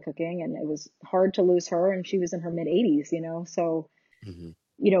influence on my cooking, and it was hard to lose her, and she was in her mid 80s, so, Mhm.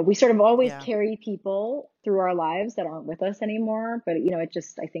 we sort of always Yeah. carry people through our lives that aren't with us anymore. But,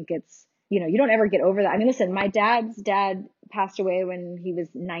 I think it's, you don't ever get over that. I mean, listen, my dad's dad passed away when he was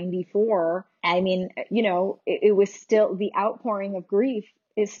 94. I mean, it was still the outpouring of grief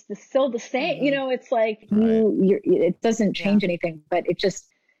is still the same. Mm-hmm. It's like Right. it doesn't Yeah. change anything, but it just,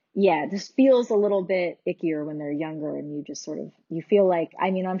 yeah, it just feels a little bit ickier when they're younger, and you just sort of, you feel like,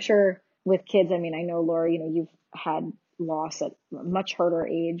 I mean, I'm sure with kids, I mean, I know, Laura, you've had loss at a much harder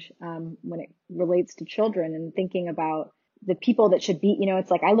age, when it relates to children, and thinking about the people that should be, it's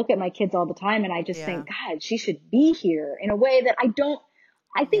like, I look at my kids all the time and I just Yeah. think, God, she should be here, in a way that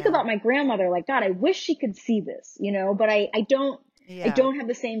I think Yeah. about my grandmother, like, God, I wish she could see this, but I Yeah. don't have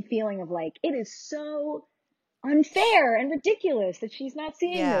the same feeling of like, it is so unfair and ridiculous that she's not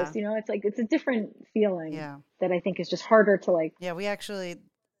seeing this. Yeah. It's like, it's a different feeling Yeah. that I think is just harder to like. Yeah. We actually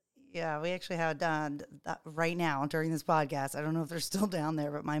had done right now during this podcast. I don't know if they're still down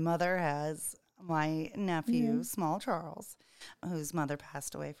there, but my mother has my nephew, Mhm. small Charles, whose mother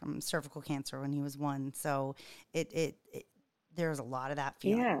passed away from cervical cancer when he was 1. So it there's a lot of that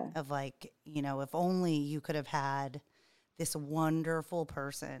feeling Yeah. of like, if only you could have had this wonderful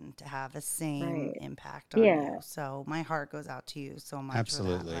person to have the same Right. impact on you. Yeah. So my heart goes out to you so much for that.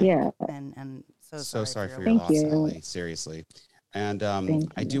 Absolutely. Like, Yeah. and so So sorry for sorry your for your Thank loss, loss. you. Allie. Seriously. And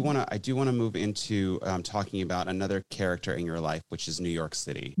Thank I do you. want to move into talking about another character in your life, which is New York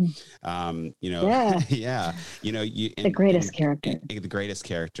City. Yeah. Yeah, you The greatest character. the greatest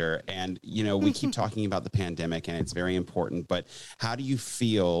character, and we keep talking about the pandemic, and it's very important. But how do you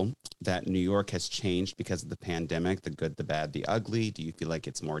feel that New York has changed because of the pandemic? The good, the bad, the ugly. Do you feel like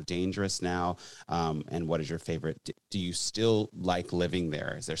it's more dangerous now? And what is your favorite? Do you still like living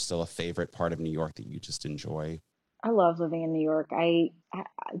there? Is there still a favorite part of New York that you just enjoy? I love living in New York.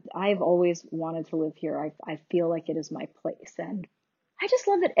 I've always wanted to live here. I feel like it is my place, and I just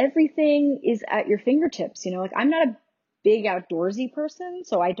love that everything is at your fingertips. Like, I'm not a big outdoorsy person,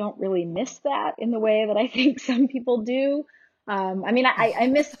 so I don't really miss that in the way that I think some people do. I mean, I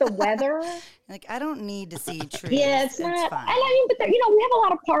miss the weather. Like, I don't need to see Yeah, trees. it's It's not, and I fine. mean, but there, we have a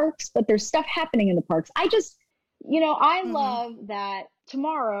lot of parks, but there's stuff happening in the parks. I Mm-hmm. love that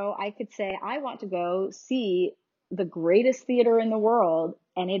tomorrow I could say, I want to go see the greatest theater in the world.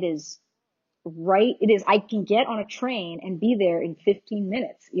 And I can get on a train and be there in 15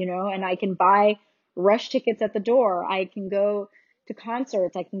 minutes, and I can buy rush tickets at the door. I can go to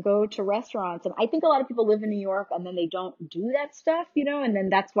concerts. I can go to restaurants. And I think a lot of people live in New York and then they don't do that stuff, and then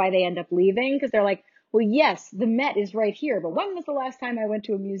that's why they end up leaving because they're like, well, yes, the Met is right here, but when was the last time I went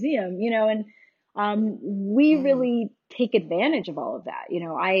to a museum, and we Mm-hmm. really take advantage of all of that.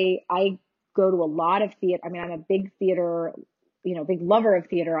 I go to a lot of theater. I mean, I'm a big theater, big lover of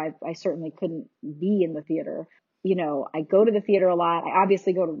theater. I certainly couldn't be in the theater. I go to the theater a lot. I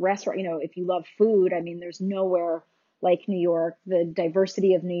obviously go to restaurant. If you love food, I mean, there's nowhere like New York, the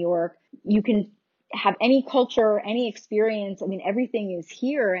diversity of New York. You can have any culture, any experience. I mean, everything is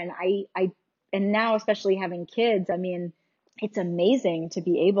here. And now, especially having kids, I mean, it's amazing to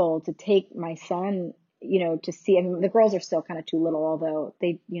be able to take my son, to see. I mean, the girls are still kind of too little, although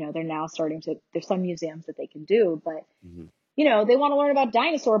they're now starting to, there's some museums that they can do, but Mhm. they want to learn about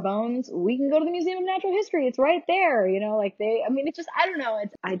dinosaur bones. We can go to the Museum of Natural History. It's right there, I mean, it's just, I don't know.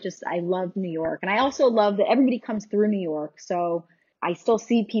 I love New York. And I also love that everybody comes through New York. So I still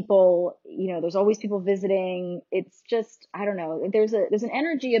see people, there's always people visiting. It's just, I don't know. There's an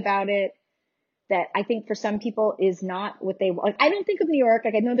energy about it that I think for some people is not what they like. I don't think of New York.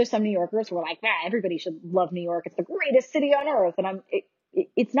 Like I know there's some New Yorkers who are like, everybody should love New York. It's the greatest city on earth. And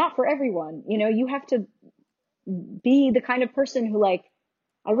it's not for everyone. You have to be the kind of person who like,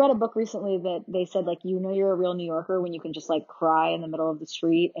 I read a book recently that they said like, you're a real New Yorker when you can just like cry in the middle of the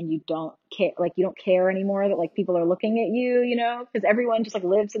street and you don't care, like you don't care anymore that like people are looking at you, because everyone just like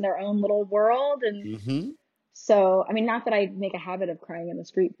lives in their own little world. And Mhm. so, I mean, not that I make a habit of crying in the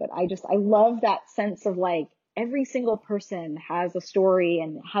street, but I love that sense of like every single person has a story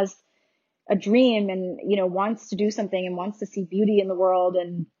and has a dream and, wants to do something and wants to see beauty in the world.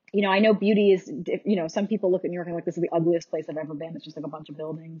 And, I know beauty is, some people look at New York and like, this is the ugliest place I've ever been. It's just like a bunch of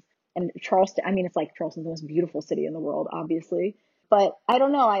buildings. And Charleston, I mean, it's like Charleston's the most beautiful city in the world, obviously. But I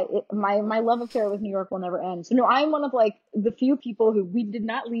don't know. My love affair with New York will never end. So no, I'm one of like the few people who we did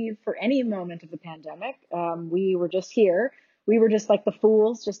not leave for any moment of the pandemic. We were just here. We were just like the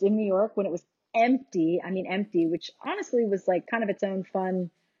fools, just in New York when it was empty. I mean, empty, which honestly was like kind of its own fun.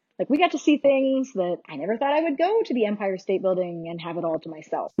 Like we got to see things that I never thought I would go to the Empire State Building and have it all to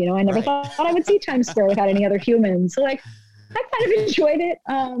myself. I never Right. thought I would see Times Square without any other humans. So like I kind of enjoyed it.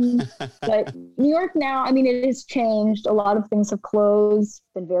 But New York now, I mean, it has changed. A lot of things have closed.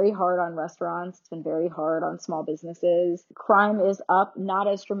 It's been very hard on restaurants. It's been very hard on small businesses. Crime is up, not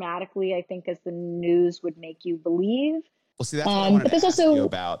as dramatically, I think, as the news would make you believe. Well, see, that's what I wanted But to there's ask you also,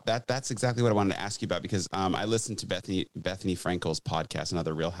 about. That's exactly what I wanted to ask you about because I listened to Bethany Frankel's podcast,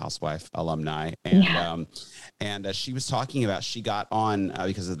 another Real Housewife alumni, yeah, and she was talking about she got on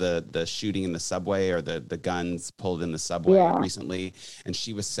because of the shooting in the subway or the guns pulled in the subway yeah. recently, and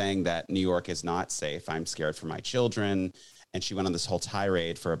she was saying that New York is not safe. I'm scared for my children. And she went on this whole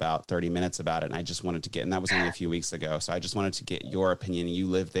tirade for about 30 minutes about it. And I just wanted to get, and that was only a few weeks ago. So I just wanted to get your opinion. You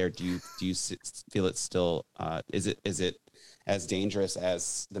live there. Do you feel it's still, is it as dangerous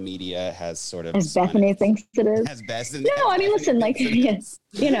as the media has sort of As spun it Bethany thinks it is. as best No, as I mean, Bethany listen, like, thinks it yeah, is.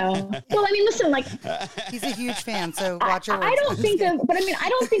 well, I mean, listen, like, He's a huge fan, so I, watch your I words. don't I'm just think kidding. of, but I mean, I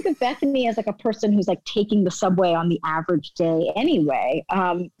don't think of Bethany as like a person who's like taking the subway on the average day anyway.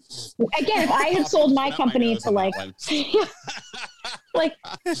 Again, if I had sold my Picking up my company nose to on like, that one. like,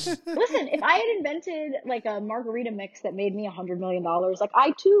 listen, if I had invented like a margarita mix that made me $100 million, like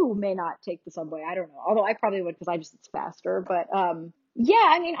I too may not take the subway. I don't know. Although I probably would because it's faster. But yeah,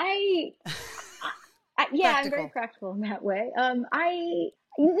 I mean, yeah, I'm very Practical. practical in that way.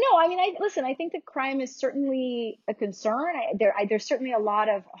 No, I mean, listen. I think that crime is certainly a concern. There's certainly a lot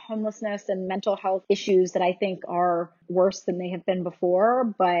of homelessness and mental health issues that I think are worse than they have been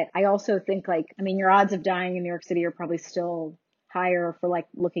before. But I also think, like, I mean, your odds of dying in New York City are probably still higher for like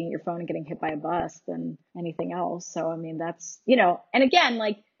looking at your phone and getting hit by a bus than anything else. So, I mean, that's, and again,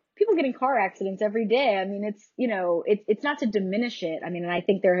 like people get in car accidents every day. I mean, it's not to diminish it. I mean, and I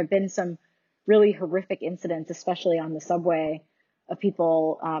think there have been some really horrific incidents, especially on the subway, of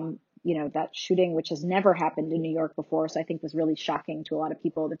people, that shooting, which has never happened in New York before. So I think was really shocking to a lot of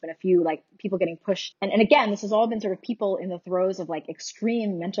people. There've been a few like people getting pushed. And again, this has all been sort of people in the throes of like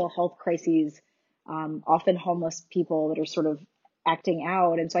extreme mental health crises, often homeless people that are sort of acting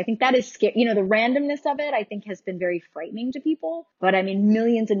out. And so I think that is scary. The randomness of it, I think has been very frightening to people. But I mean,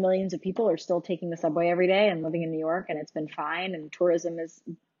 millions and millions of people are still taking the subway every day and living in New York, and it's been fine. And tourism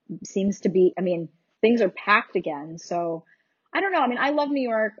seems to be, I mean, things are packed again. So I don't know. I mean, I love New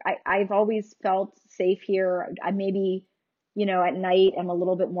York. I've always felt safe here. I maybe, at night I'm a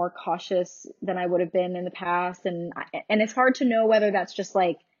little bit more cautious than I would have been in the past. And it's hard to know whether that's just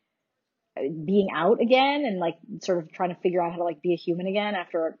like being out again and like sort of trying to figure out how to like be a human again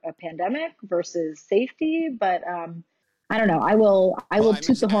after a pandemic versus safety. But I don't know. I Well, will I'm toot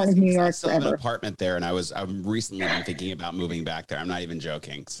just the horn of asking New because I York still have an forever. apartment there, and I'm recently been thinking about moving back there. I'm not even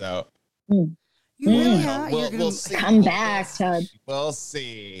joking. So Mm. You really Mm. are. You're we'll gonna see. Come back, Todd. We'll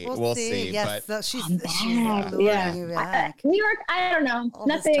see. We'll We'll see. see. Yes, But so Come she's back. luring Yeah. you back. New York, I don't know. All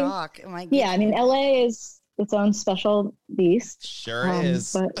this Nothing. talk might Yeah, get I mean, you. LA is its own special beast. sure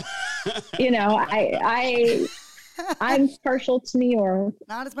is. But I'm partial to New York.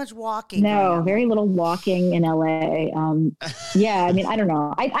 Not as much walking going No, on very there. little walking in LA. Yeah, I mean, I don't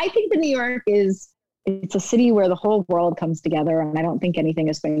know. I think that New York it's a city where the whole world comes together, and I don't think anything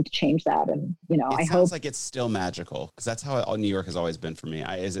is going to change that. And It I sounds hope. like it's still magical because that's how New York has always been for me.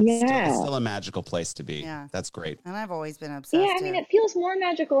 It's Yeah, still a magical place to be. Yeah. That's great. And I've always been yeah. obsessed I mean, too. it feels more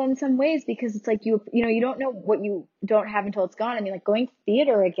magical in some ways because it's like you don't know what you don't have until it's gone. I mean, like going to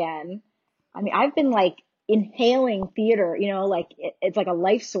theater again. I mean, I've been like inhaling theater, like it's like a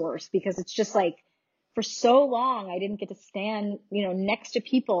life source because it's just like for so long I didn't get to stand, next to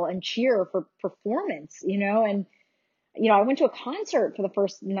people and cheer for performance, and I went to a concert for the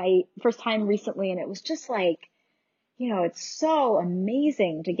first time recently, and it was just like, it's so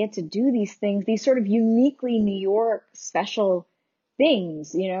amazing to get to do these things, these sort of uniquely New York special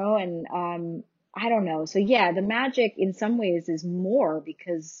things, and I don't know. So yeah, the magic in some ways is more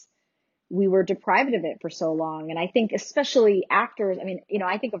because we were deprived of it for so long. And I think especially actors, I mean,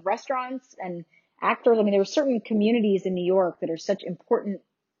 I think of restaurants and actors. I mean, there are certain communities in New York that are such important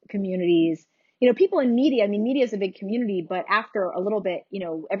communities. People in media, I mean, media is a big community, but after a little bit,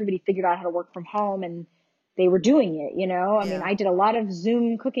 everybody figured out how to work from home and they were doing it, I mean, Yeah. I did a lot of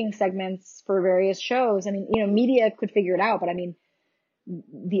Zoom cooking segments for various shows. I mean, media could figure it out, but I mean,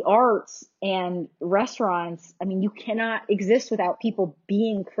 the arts and restaurants, I mean, you cannot exist without people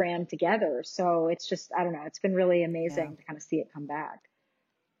being crammed together. So it's just, I don't know, it's been really Yeah. amazing to kind of see it come back.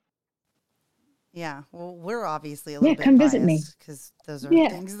 Yeah. Well, we're obviously a little bit come visit me. biased because those are Yeah.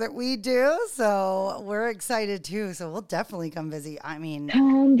 things that we do. So we're excited too. So we'll definitely come visit. I mean,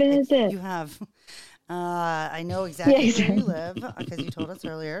 Come visit. you have, I know exactly where you exactly. live because you told us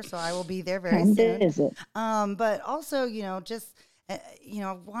earlier. So I will be there very Come soon. visit. But also, just,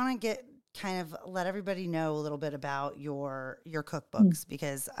 want to kind of let everybody know a little bit about your cookbooks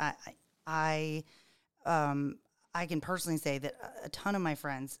because I can personally say that a ton of my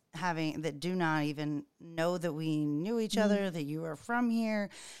friends that do not even know that we knew each other, that you are from here,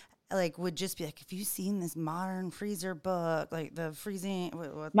 like would just be like, have you seen this modern freezer book? Like the freezing,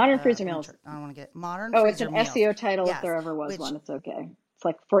 Modern freezer meals. I don't want to get modern Oh, freezer it's an meals. SEO title if Yes, there ever was which, one. It's okay. It's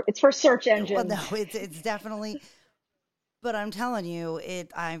like it's for search engines. well, no, it's definitely, but I'm telling you,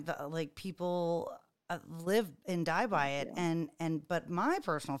 I've like people live and die by it, but my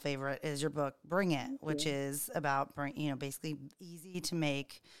personal favorite is your book, Bring It, which is about basically easy to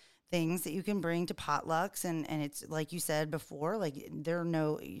make things that you can bring to potlucks, and it's like you said before, like you're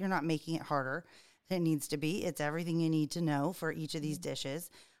not making it harder than it needs to be. It's everything you need to know for each of these dishes.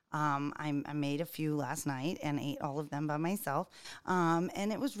 I made a few last night and ate all of them by myself,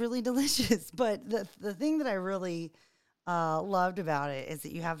 and it was really delicious. But the thing that I really loved about it is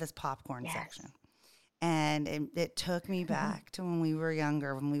that you have this popcorn section. And it took me back to when we were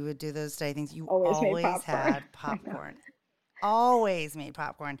younger, when we would do those study things. You always had popcorn. Always made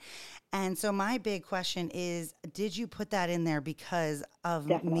popcorn. And so my big question is, did you put that in there because of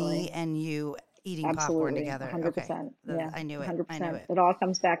me and you eating popcorn together? 100%. Okay. Yeah, I knew it. 100%. I knew it. It all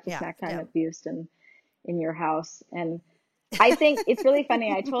comes back to Yeah. snack time at Houston in your house. And I think it's really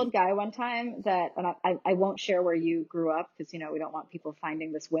funny. I told Guy one time that, and I won't share where you grew up because, we don't want people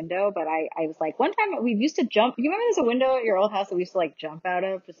finding this window. But I was like, one time we used to jump. You remember there's a window at your old house that we used to like jump out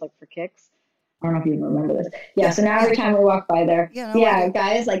of just like for kicks? I don't know if you even remember this. Yeah. So now every time we walk by there,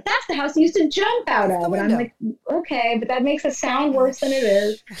 Guy is like, that's the house you used to jump out of. And I'm like, okay, but that makes it sound worse than it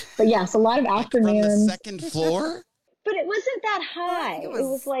is. But yes, a lot of afternoons. From the second floor? But it wasn't that high. It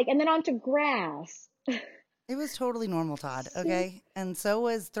was like, and then onto grass. It was totally normal, Todd, okay? And so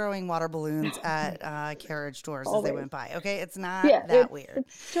was throwing water balloons at carriage doors as they went by, okay? It's not that weird.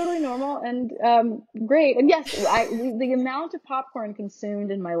 It's totally normal and great. And yes, the amount of popcorn consumed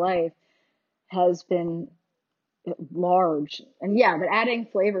in my life has been large. And but adding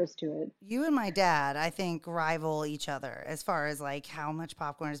flavors to it. You and my dad, I think, rival each other as far as like how much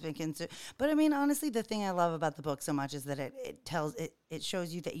popcorn has been consumed. But I mean, honestly, the thing I love about the book so much is that it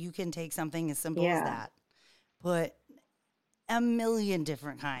shows you that you can take something as simple as that, put a million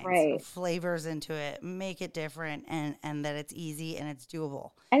different kinds Right. of flavors into it, make it different, and that it's easy and it's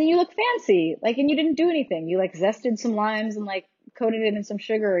doable. And you look fancy, like, and you didn't do anything. You like zested some limes and like coated it in some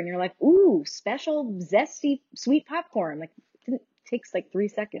sugar, and you're like, ooh, special zesty sweet popcorn. Like, it takes like 3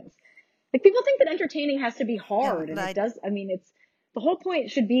 seconds. Like, people think that entertaining has to be Yeah, hard, and it does. I mean, it's the whole point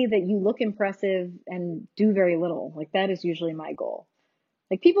should be that you look impressive and do very little. Like, that is usually my goal.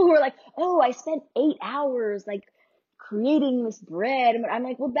 Like, people who are like, oh, I spent 8 hours like creating this bread. And I'm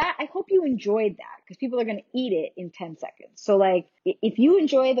like, well, that, I hope you enjoyed that, because people are going to eat it in 10 seconds. So like, if you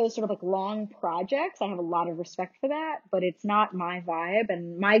enjoy those sort of like long projects, I have a lot of respect for that, but it's not my vibe.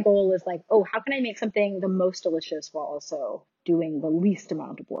 And my goal is like, oh, how can I make something the most delicious while also doing the least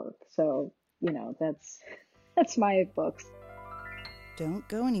amount of work? So, that's my books. Don't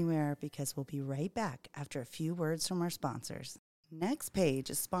go anywhere, because we'll be right back after a few words from our sponsors. Next Page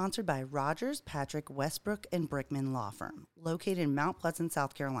is sponsored by Rogers, Patrick, Westbrook, and Brickman Law Firm, located in Mount Pleasant,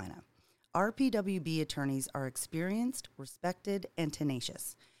 South Carolina. RPWB attorneys are experienced, respected, and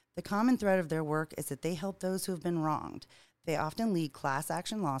tenacious. The common thread of their work is that they help those who have been wronged. They often lead class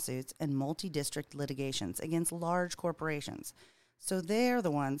action lawsuits and multi-district litigations against large corporations. So they're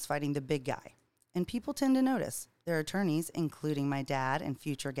the ones fighting the big guy. And people tend to notice. Their attorneys, including my dad and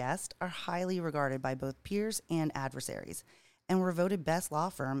future guest, are highly regarded by both peers and adversaries, and were voted best law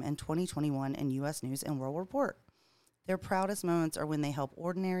firm in 2021 in U.S. News and World Report. Their proudest moments are when they help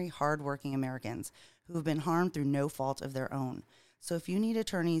ordinary, hardworking Americans who have been harmed through no fault of their own. So if you need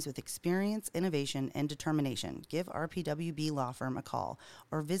attorneys with experience, innovation, and determination, give RPWB Law Firm a call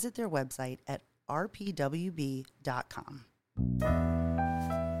or visit their website at rpwb.com.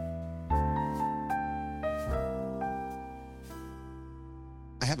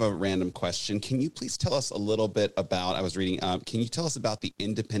 I have a random question. Can you please tell us a little bit about, I was reading, can you tell us about the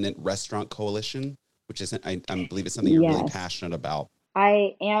Independent Restaurant Coalition, which is, I believe it's something you're really Yes. passionate about.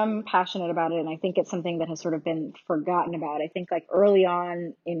 I am passionate about it, and I think it's something that has sort of been forgotten about. I think like early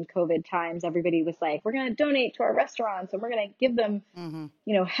on in COVID times, everybody was like, we're going to donate to our restaurants and we're going to give them,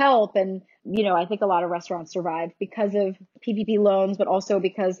 help. And, I think a lot of restaurants survived because of PPP loans, but also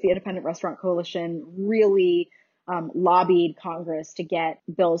because the Independent Restaurant Coalition really lobbied Congress to get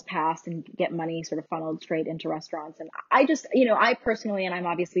bills passed and get money sort of funneled straight into restaurants. And I just, I personally, and I'm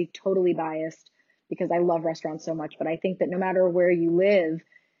obviously totally biased because I love restaurants so much, but I think that no matter where you live,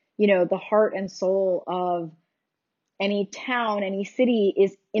 the heart and soul of any town, any city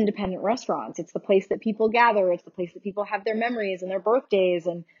is independent restaurants. It's the place that people gather. It's the place that people have their memories and their birthdays.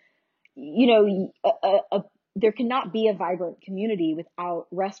 And, there cannot be a vibrant community without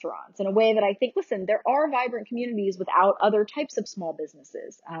restaurants, in a way that I think, listen, there are vibrant communities without other types of small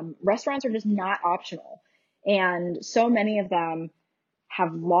businesses. Restaurants are just not optional. And so many of them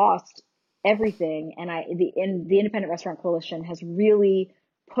have lost everything. And the Independent Restaurant Coalition has really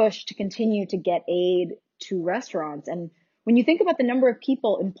pushed to continue to get aid to restaurants. And when you think about the number of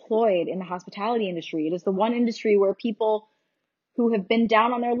people employed in the hospitality industry, it is the one industry where people who have been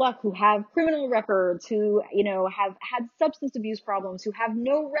down on their luck, who have criminal records, who, have had substance abuse problems, who have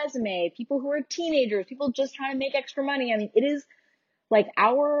no resume, people who are teenagers, people just trying to make extra money. I mean, it is like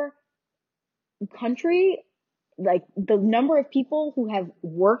our country, like the number of people who have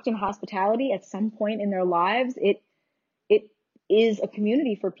worked in hospitality at some point in their lives, it is a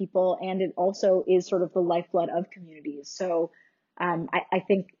community for people, and it also is sort of the lifeblood of communities. So I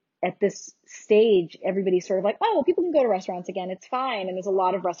think at this stage, everybody's sort of like, oh, well, people can go to restaurants again. It's fine. And there's a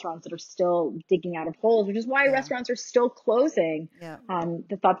lot of restaurants that are still digging out of holes, which is why restaurants are still closing. Yeah.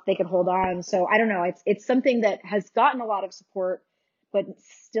 The thought that they could hold on. So I don't know. It's something that has gotten a lot of support, but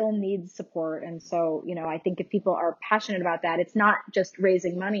still needs support. And so, I think if people are passionate about that, it's not just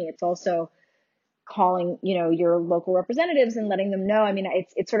raising money. It's also calling, your local representatives and letting them know. I mean,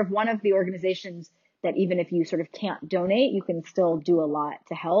 it's sort of one of the organizations that even if you sort of can't donate, you can still do a lot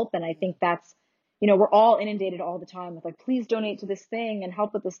to help. And I think that's, we're all inundated all the time with like, please donate to this thing and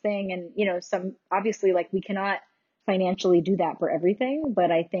help with this thing. And, some obviously like we cannot financially do that for everything.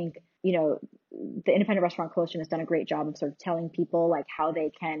 But I think, the Independent Restaurant Coalition has done a great job of sort of telling people like how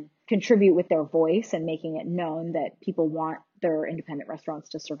they can contribute with their voice and making it known that people want their independent restaurants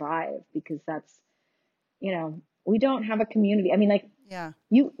to survive, because that's, we don't have a community. I mean, like,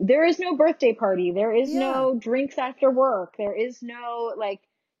 there is no birthday party. There is no drinks after work. There is no like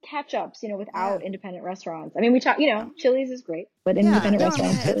catch ups, without independent restaurants. I mean, we talk, Chili's is great, but independent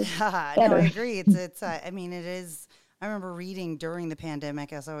restaurants are better. No, I agree. It's I mean, it is. I remember reading during the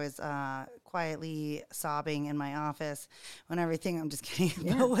pandemic as I was quietly sobbing in my office when everything, I'm just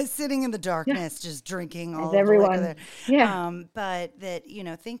kidding, but was sitting in the darkness, just drinking all As of the everyone. liquor there. But that,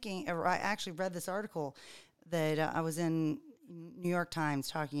 thinking, I actually read this article that I was in, New York Times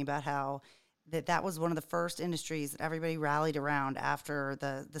talking about how that was one of the first industries that everybody rallied around after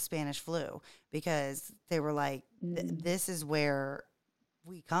the Spanish flu, because they were like, this is where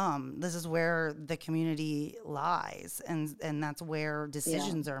we come. This is where the community lies, and that's where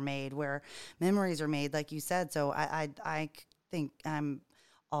decisions are made, where memories are made, like you said. So I think I'm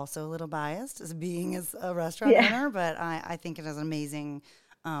also a little biased as being as a restaurant owner, but I think it is an amazing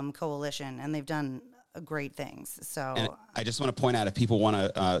coalition, and they've done great things. So and I just want to point out, if people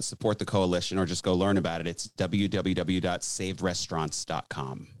want to support the coalition or just go learn about it, it's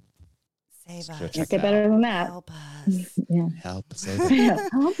www.savedrestaurants.com. Save So us. check Can't that get better out. than that. Help us. Yeah. Help save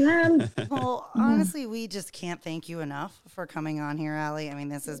it. Help them. Well, honestly, we just can't thank you enough for coming on here, Allie. I mean,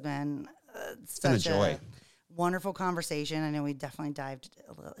 this has been been a such joy. wonderful conversation. I know we definitely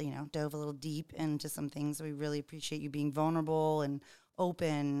dove a little deep into some things. We really appreciate you being vulnerable and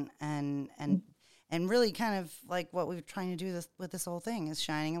open and really kind of like what we're trying to do with this whole thing is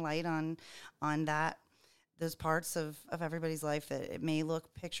shining a light on those parts of everybody's life that it may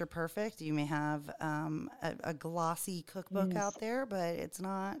look picture perfect. You may have a glossy cookbook out there, but it's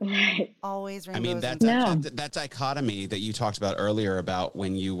not always rainbows. I mean, that dichotomy that you talked about earlier about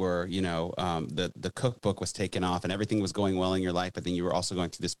when you were, the cookbook was taken off and everything was going well in your life, but then you were also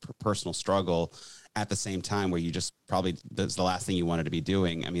going through this personal struggle at the same time where you just probably, that's the last thing you wanted to be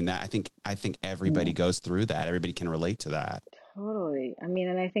doing. I mean, that I think everybody goes through that. Everybody can relate to that. Totally. I mean,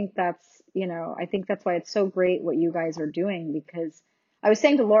 and I think that's why it's so great what you guys are doing, because I was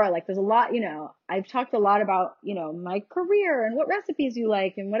saying to Laura, like, there's a lot, I've talked a lot about, my career and what recipes you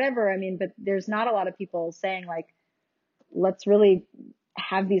like and whatever. I mean, but there's not a lot of people saying, like, let's really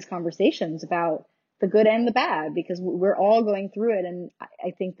have these conversations about the good and the bad, because we're all going through it. And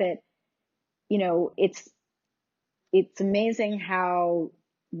I think that, it's amazing how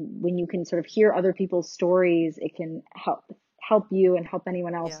when you can sort of hear other people's stories, it can help you and help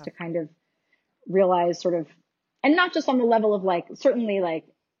anyone else to kind of realize sort of, and not just on the level of like, certainly like,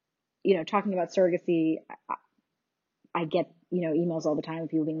 talking about surrogacy, I get, emails all the time of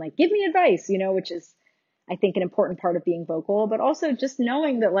people being like, give me advice, which is, I think, an important part of being vocal, but also just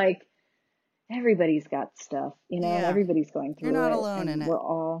knowing that like everybody's got stuff, and everybody's going through it. You're not alone in it. We're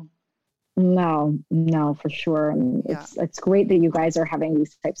all, no, for sure. And it's great that you guys are having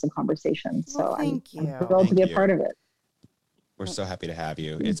these types of conversations. Well, so I'm thrilled Thank to be a you. part of it. We're so happy to have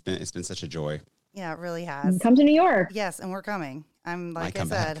you. It's been such a joy. Yeah, it really has. Come to New York. Yes, and we're coming. I'm like I come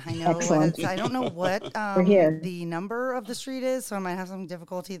said, back. I know I don't know what We're here. the number of the street is, so I might have some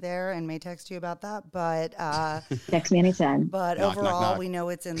difficulty there and may text you about that. But Text me anytime. But Knock, overall, knock, knock. we know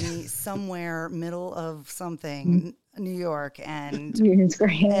it's in the somewhere middle of something, New York, and Union Square.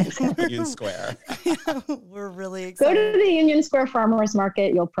 Union Square. we're really Go excited. to the Union Square Farmers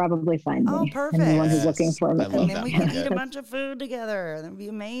Market. You'll probably find me. Oh, perfect. Anyone who's Yes. looking for me. I love And then that we can market. eat a bunch of food together. That'd be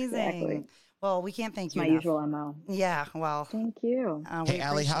amazing. Exactly. Well, we can't thank It's you my enough. usual MO. Yeah, well, Thank you. we Hey,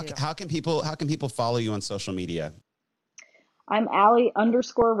 Allie, appreciate it. how can people follow you on social media? I'm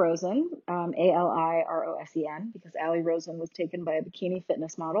Allie_Rosen, ALIROSEN, because Allie Rosen was taken by a bikini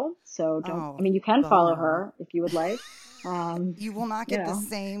fitness model. So you can follow bummer. her if you would like. You will not get the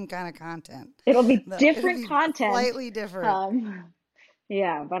same kind of content. It'll be It'll different be content. Slightly different.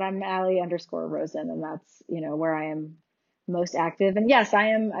 But I'm Allie_Rosen, and that's, where I am most active. And yes, I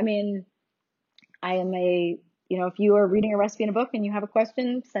am a, if you are reading a recipe in a book and you have a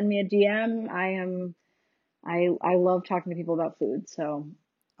question, send me a DM. I love talking to people about food. So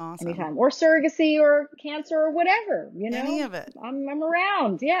Awesome. anytime, or surrogacy or cancer or whatever, Any of it. I'm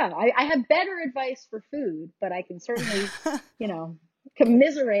around. Yeah. I have better advice for food, but I can certainly,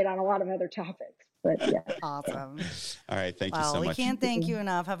 commiserate on a lot of other topics. But yeah. Awesome. All right. Thank you so Well, we much. can't thank you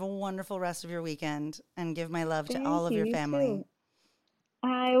enough. Have a wonderful rest of your weekend, and give my love to all of your you family. too.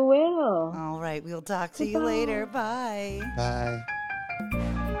 I will. All right. We'll talk to you later. Bye. Bye.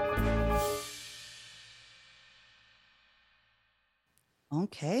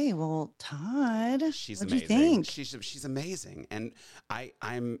 Okay. Well, Todd, She's what do you amazing. think? She's amazing, and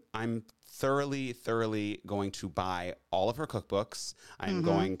I'm thoroughly going to buy all of her cookbooks. I'm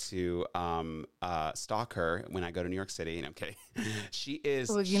going to stalk her when I go to New York City. And I'm kidding. She is.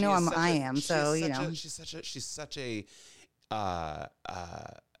 Well, she's such a.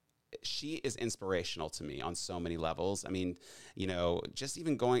 She is inspirational to me on so many levels. I mean, just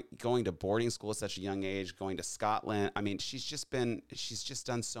even going to boarding school at such a young age, going to Scotland. I mean, she's just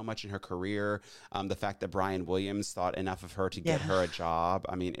done so much in her career. The fact that Brian Williams thought enough of her to get her a job.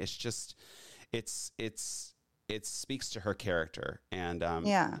 I mean, it's just, it speaks to her character. And,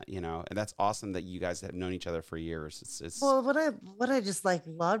 and that's awesome that you guys have known each other for years. Well, what I just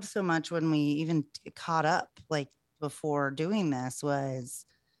loved so much when we even caught up, before doing this was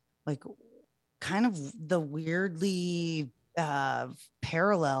like kind of the weirdly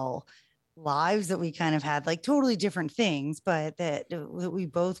parallel lives that we kind of had, like totally different things, but that we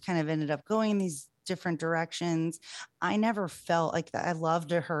both kind of ended up going in these different directions. I never felt like that. I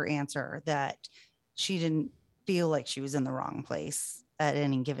loved her answer that she didn't feel like she was in the wrong place at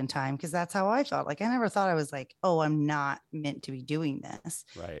any given time, because that's how I felt. Like I never thought I was like, oh, I'm not meant to be doing this.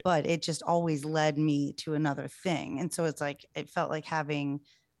 Right. But it just always led me to another thing. And so it's like it felt like having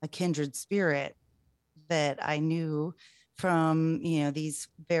a kindred spirit that I knew from, these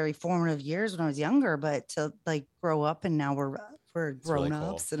very formative years when I was younger, but to like grow up and now we're It's really grown cool.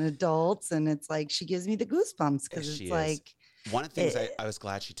 ups and adults, and it's like she gives me the goosebumps because She it's is. like One of the things I was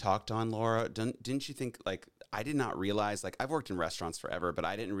glad she talked on, Laura. Didn't you think, like, I did not realize, like, I've worked in restaurants forever, but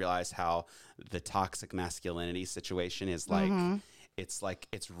I didn't realize how the toxic masculinity situation is like,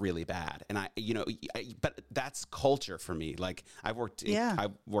 it's really bad. And but that's culture for me. Like I've worked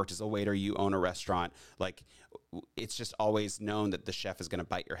as a waiter, you own a restaurant. Like it's just always known that the chef is going to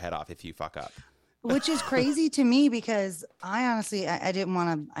bite your head off if you fuck up. which is crazy to me because I honestly, I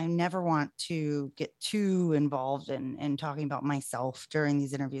never want to get too involved in talking about myself during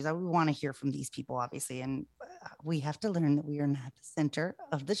these interviews. I want to hear from these people, obviously. And we have to learn that we are not the center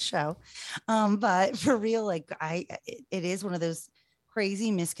of the show. But for real, like it is one of those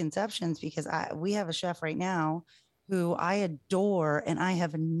crazy misconceptions because we have a chef right now who I adore, and I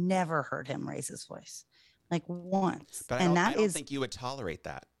have never heard him raise his voice like once. But I don't think you would tolerate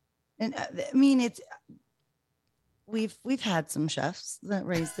that. And I mean, we've had some chefs that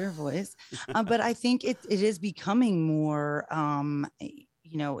raise their voice, but I think it is becoming more,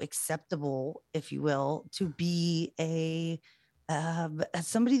 acceptable, if you will, to be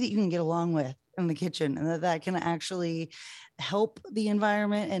somebody that you can get along with in the kitchen, and that can actually help the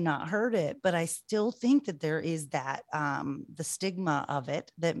environment and not hurt it. But I still think that there is that the stigma of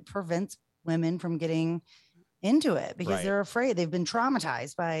it that prevents women from getting into it because they're afraid. They've been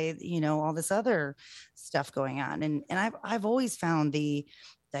traumatized by all this other stuff going on, and I've always found the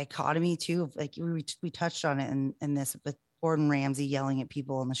dichotomy too of, like, we touched on it in this with Gordon Ramsay yelling at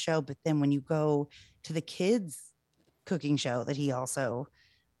people on the show, but then when you go to the kids cooking show that he also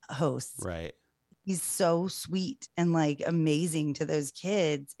hosts, he's so sweet and like amazing to those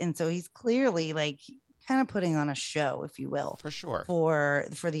kids, and so he's clearly like kind of putting on a show, if you will, for sure,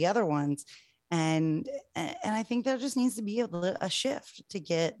 for the other ones. And I think there just needs to be a shift to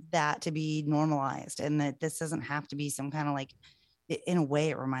get that to be normalized, and that this doesn't have to be some kind of like, in a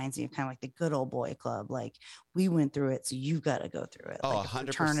way, it reminds me of kind of like the good old boy club. Like we went through it, so you've got to go through it. Oh, like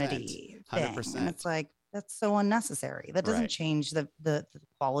 100%, fraternity 100%. Thing. And it's like, that's so unnecessary. That doesn't change the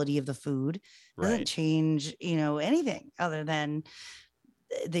quality of the food. Doesn't change, anything other than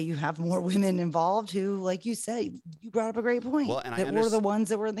that you have more women involved who, like you said, you brought up a great point. Well, and that were the ones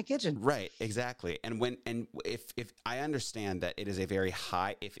that were in the kitchen. Right. Exactly. And if I understand that it is a very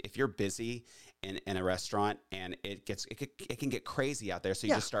high, if you're busy in a restaurant and it can get crazy out there. So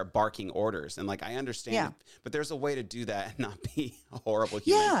you just start barking orders, and like, I understand, but there's a way to do that and not be a horrible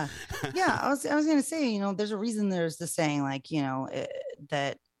human. Yeah. I was going to say, there's a reason there's the saying, like,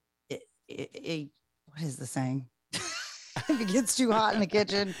 that what is the saying? If it gets too hot in the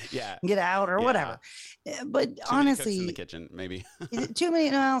kitchen, get out or whatever. But too honestly, many cooks in the kitchen, maybe too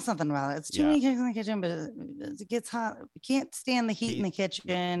many. No, something about it. It's too many cooks in the kitchen, but it gets hot. We can't stand the heat in the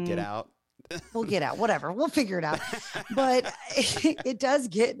kitchen. Get out. We'll get out. Whatever. We'll figure it out. But it does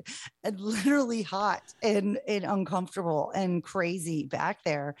get literally hot and uncomfortable and crazy back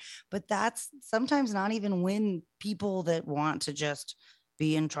there. But that's sometimes not even when people that want to just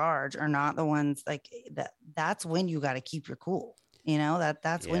be in charge are not the ones like that. That's when you got to keep your cool.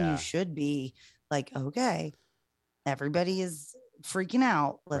 That's when you should be like, okay, everybody is freaking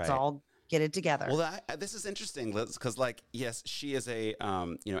out. Let's all get it together. Well, this is interesting because, like, yes, she is a,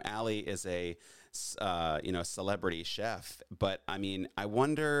 Allie is a, celebrity chef, but I mean, I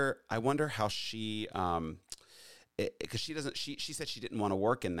wonder how she, because she said she didn't want to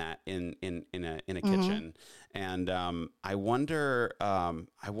work in that in a kitchen, and I wonder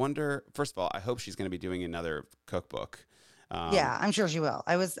first of all, I hope she's going to be doing another cookbook. Yeah, I'm sure she will.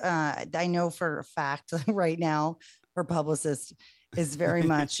 I know for a fact right now her publicist is very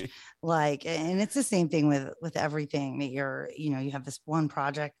much like, and it's the same thing with everything that you have this one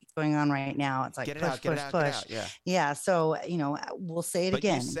project going on right now. It's like push. Yeah. So, we'll say it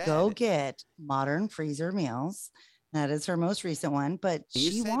again, go get Modern Freezer Meals. That is her most recent one, but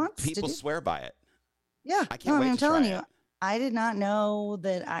she wants people swear by it. Yeah. I can't wait I'm to telling try you. it. I did not know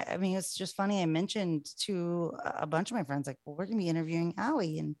that. I mean, it's just funny. I mentioned to a bunch of my friends, like, well, we're going to be interviewing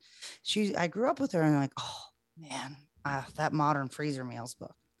Allie, and I grew up with her, and I'm like, oh Man, that Modern Freezer Meals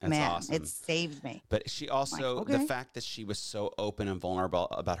book. That's Man, awesome. it saved me. But she also, Like, the okay. fact that she was so open and vulnerable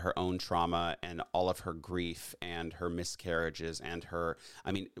about her own trauma and all of her grief and her miscarriages and her,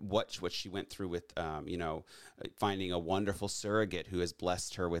 I mean, what she went through with, finding a wonderful surrogate who has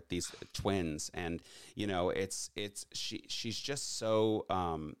blessed her with these twins. And, she's just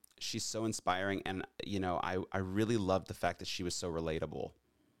so, she's so inspiring. And, I really love the fact that she was so relatable.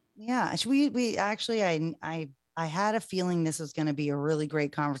 Yeah, we actually, I had a feeling this was going to be a really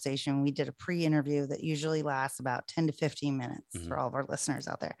great conversation. We did a pre-interview that usually lasts about 10 to 15 minutes for all of our listeners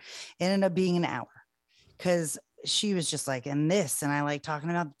out there. It ended up being an hour because she was just like, and this, and I like talking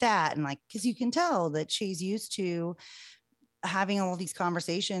about that. And like, because you can tell that she's used to having all these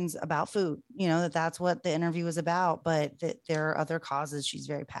conversations about food, that's what the interview was about, but that there are other causes she's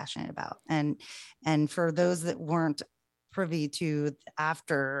very passionate about. And for those that weren't privy to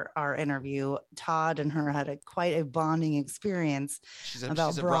after our interview, Todd and her had quite a bonding experience about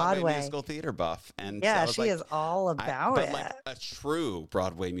she's a Broadway musical theater buff. And yeah, so she is all about it. Like a true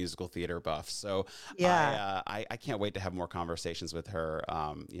Broadway musical theater buff. So yeah, I can't wait to have more conversations with her,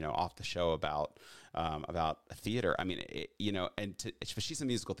 off the show about theater. I mean, she's a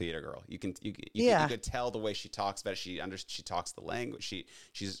musical theater girl. You could tell the way she talks about it. She talks the language. She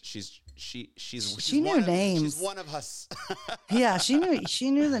knew names. She's one of us. Yeah, she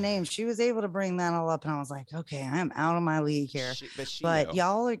knew the names. She was able to bring that all up, and I was like, okay, I'm out of my league here. But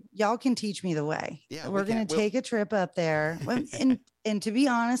y'all can teach me the way. Yeah, we're gonna take a trip up there. And to be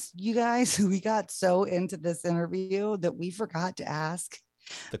honest, you guys, we got so into this interview that we forgot to ask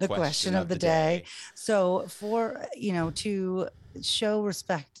the question of the day. So for, to show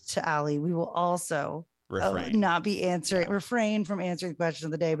respect to Allie, we will also refrain from answering the question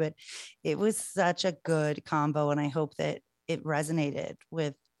of the day, but it was such a good combo. And I hope that it resonated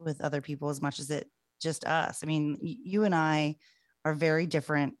with other people as much as it just us. I mean, you and I are very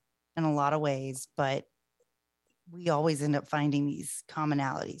different in a lot of ways, but we always end up finding these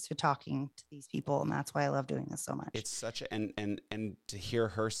commonalities for talking to these people. And that's why I love doing this so much. It's such a, and to hear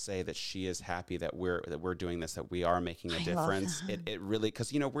her say that she is happy that we're doing this, that we are making a difference. It really,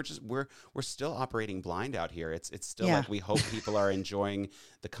 cause we're still operating blind out here. It's still like, we hope people are enjoying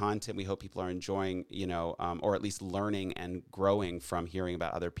the content. We hope people are enjoying, or at least learning and growing from hearing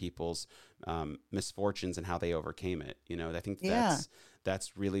about other people's misfortunes and how they overcame it. I think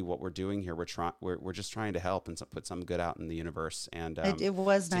that's really what we're doing here. We're just trying to help and put some good out in the universe. And it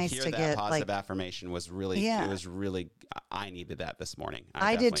was nice to get positive affirmation was really, it was really, I needed that this morning.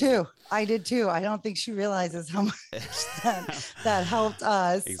 I did too. I don't think she realizes how much that helped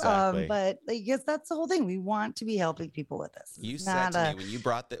us. Exactly. But I guess that's the whole thing. We want to be helping people with this. You said to me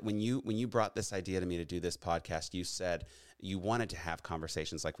when you brought this idea to me to do this podcast, you said you wanted to have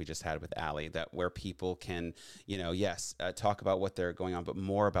conversations like we just had with Allie, that where people can, talk about what they're going on, but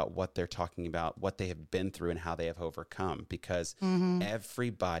more about what they're talking about, what they have been through and how they have overcome, because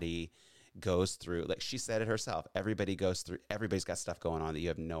everybody goes through, like she said it herself, everybody's got stuff going on that you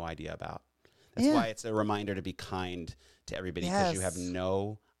have no idea about. That's why it's a reminder to be kind to everybody, because you have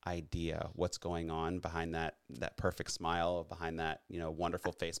no idea what's going on behind that perfect smile, behind that,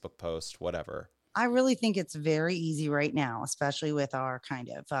 wonderful Facebook post, whatever. I really think it's very easy right now, especially with our kind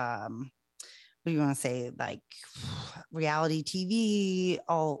of, what do you want to say, like reality TV,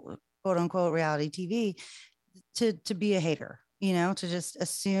 all quote unquote reality TV, to be a hater, to just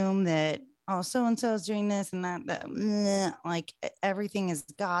assume that, oh, so-and-so is doing this and that, like everything is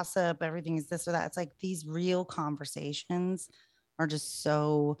gossip, everything is this or that. It's like these real conversations are just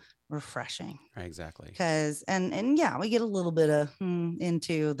so refreshing. Right, exactly. Because and we get a little bit of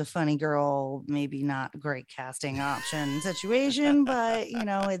into the funny girl, maybe not great casting option situation, but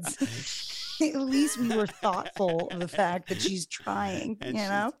it's at least we were thoughtful of the fact that she's trying,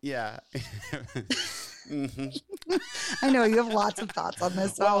 Yeah. I know you have lots of thoughts on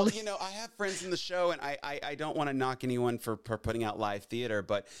this. Well, I have friends in the show, and I don't want to knock anyone for putting out live theater,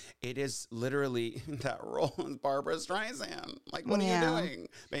 but it is literally that role is Barbara Streisand. Like, what are you doing?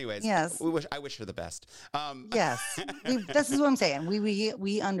 But anyways, yes. I wish her the best. Yes, this is what I'm saying.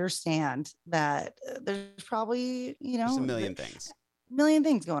 We understand that there's probably there's a million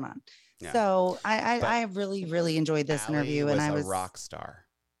things going on. Yeah. So I really, really enjoyed this interview, and I was a rock star.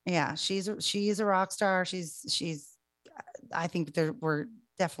 Yeah, she's a rock star. She's I think we're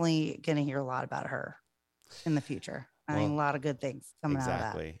definitely going to hear a lot about her in the future. I think a lot of good things coming out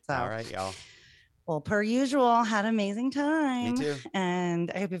of that. So, all right, y'all. Well, per usual, had an amazing time. Me too.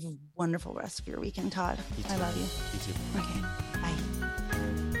 And I hope you have a wonderful rest of your weekend, Todd. I love you. You too. Okay, bye.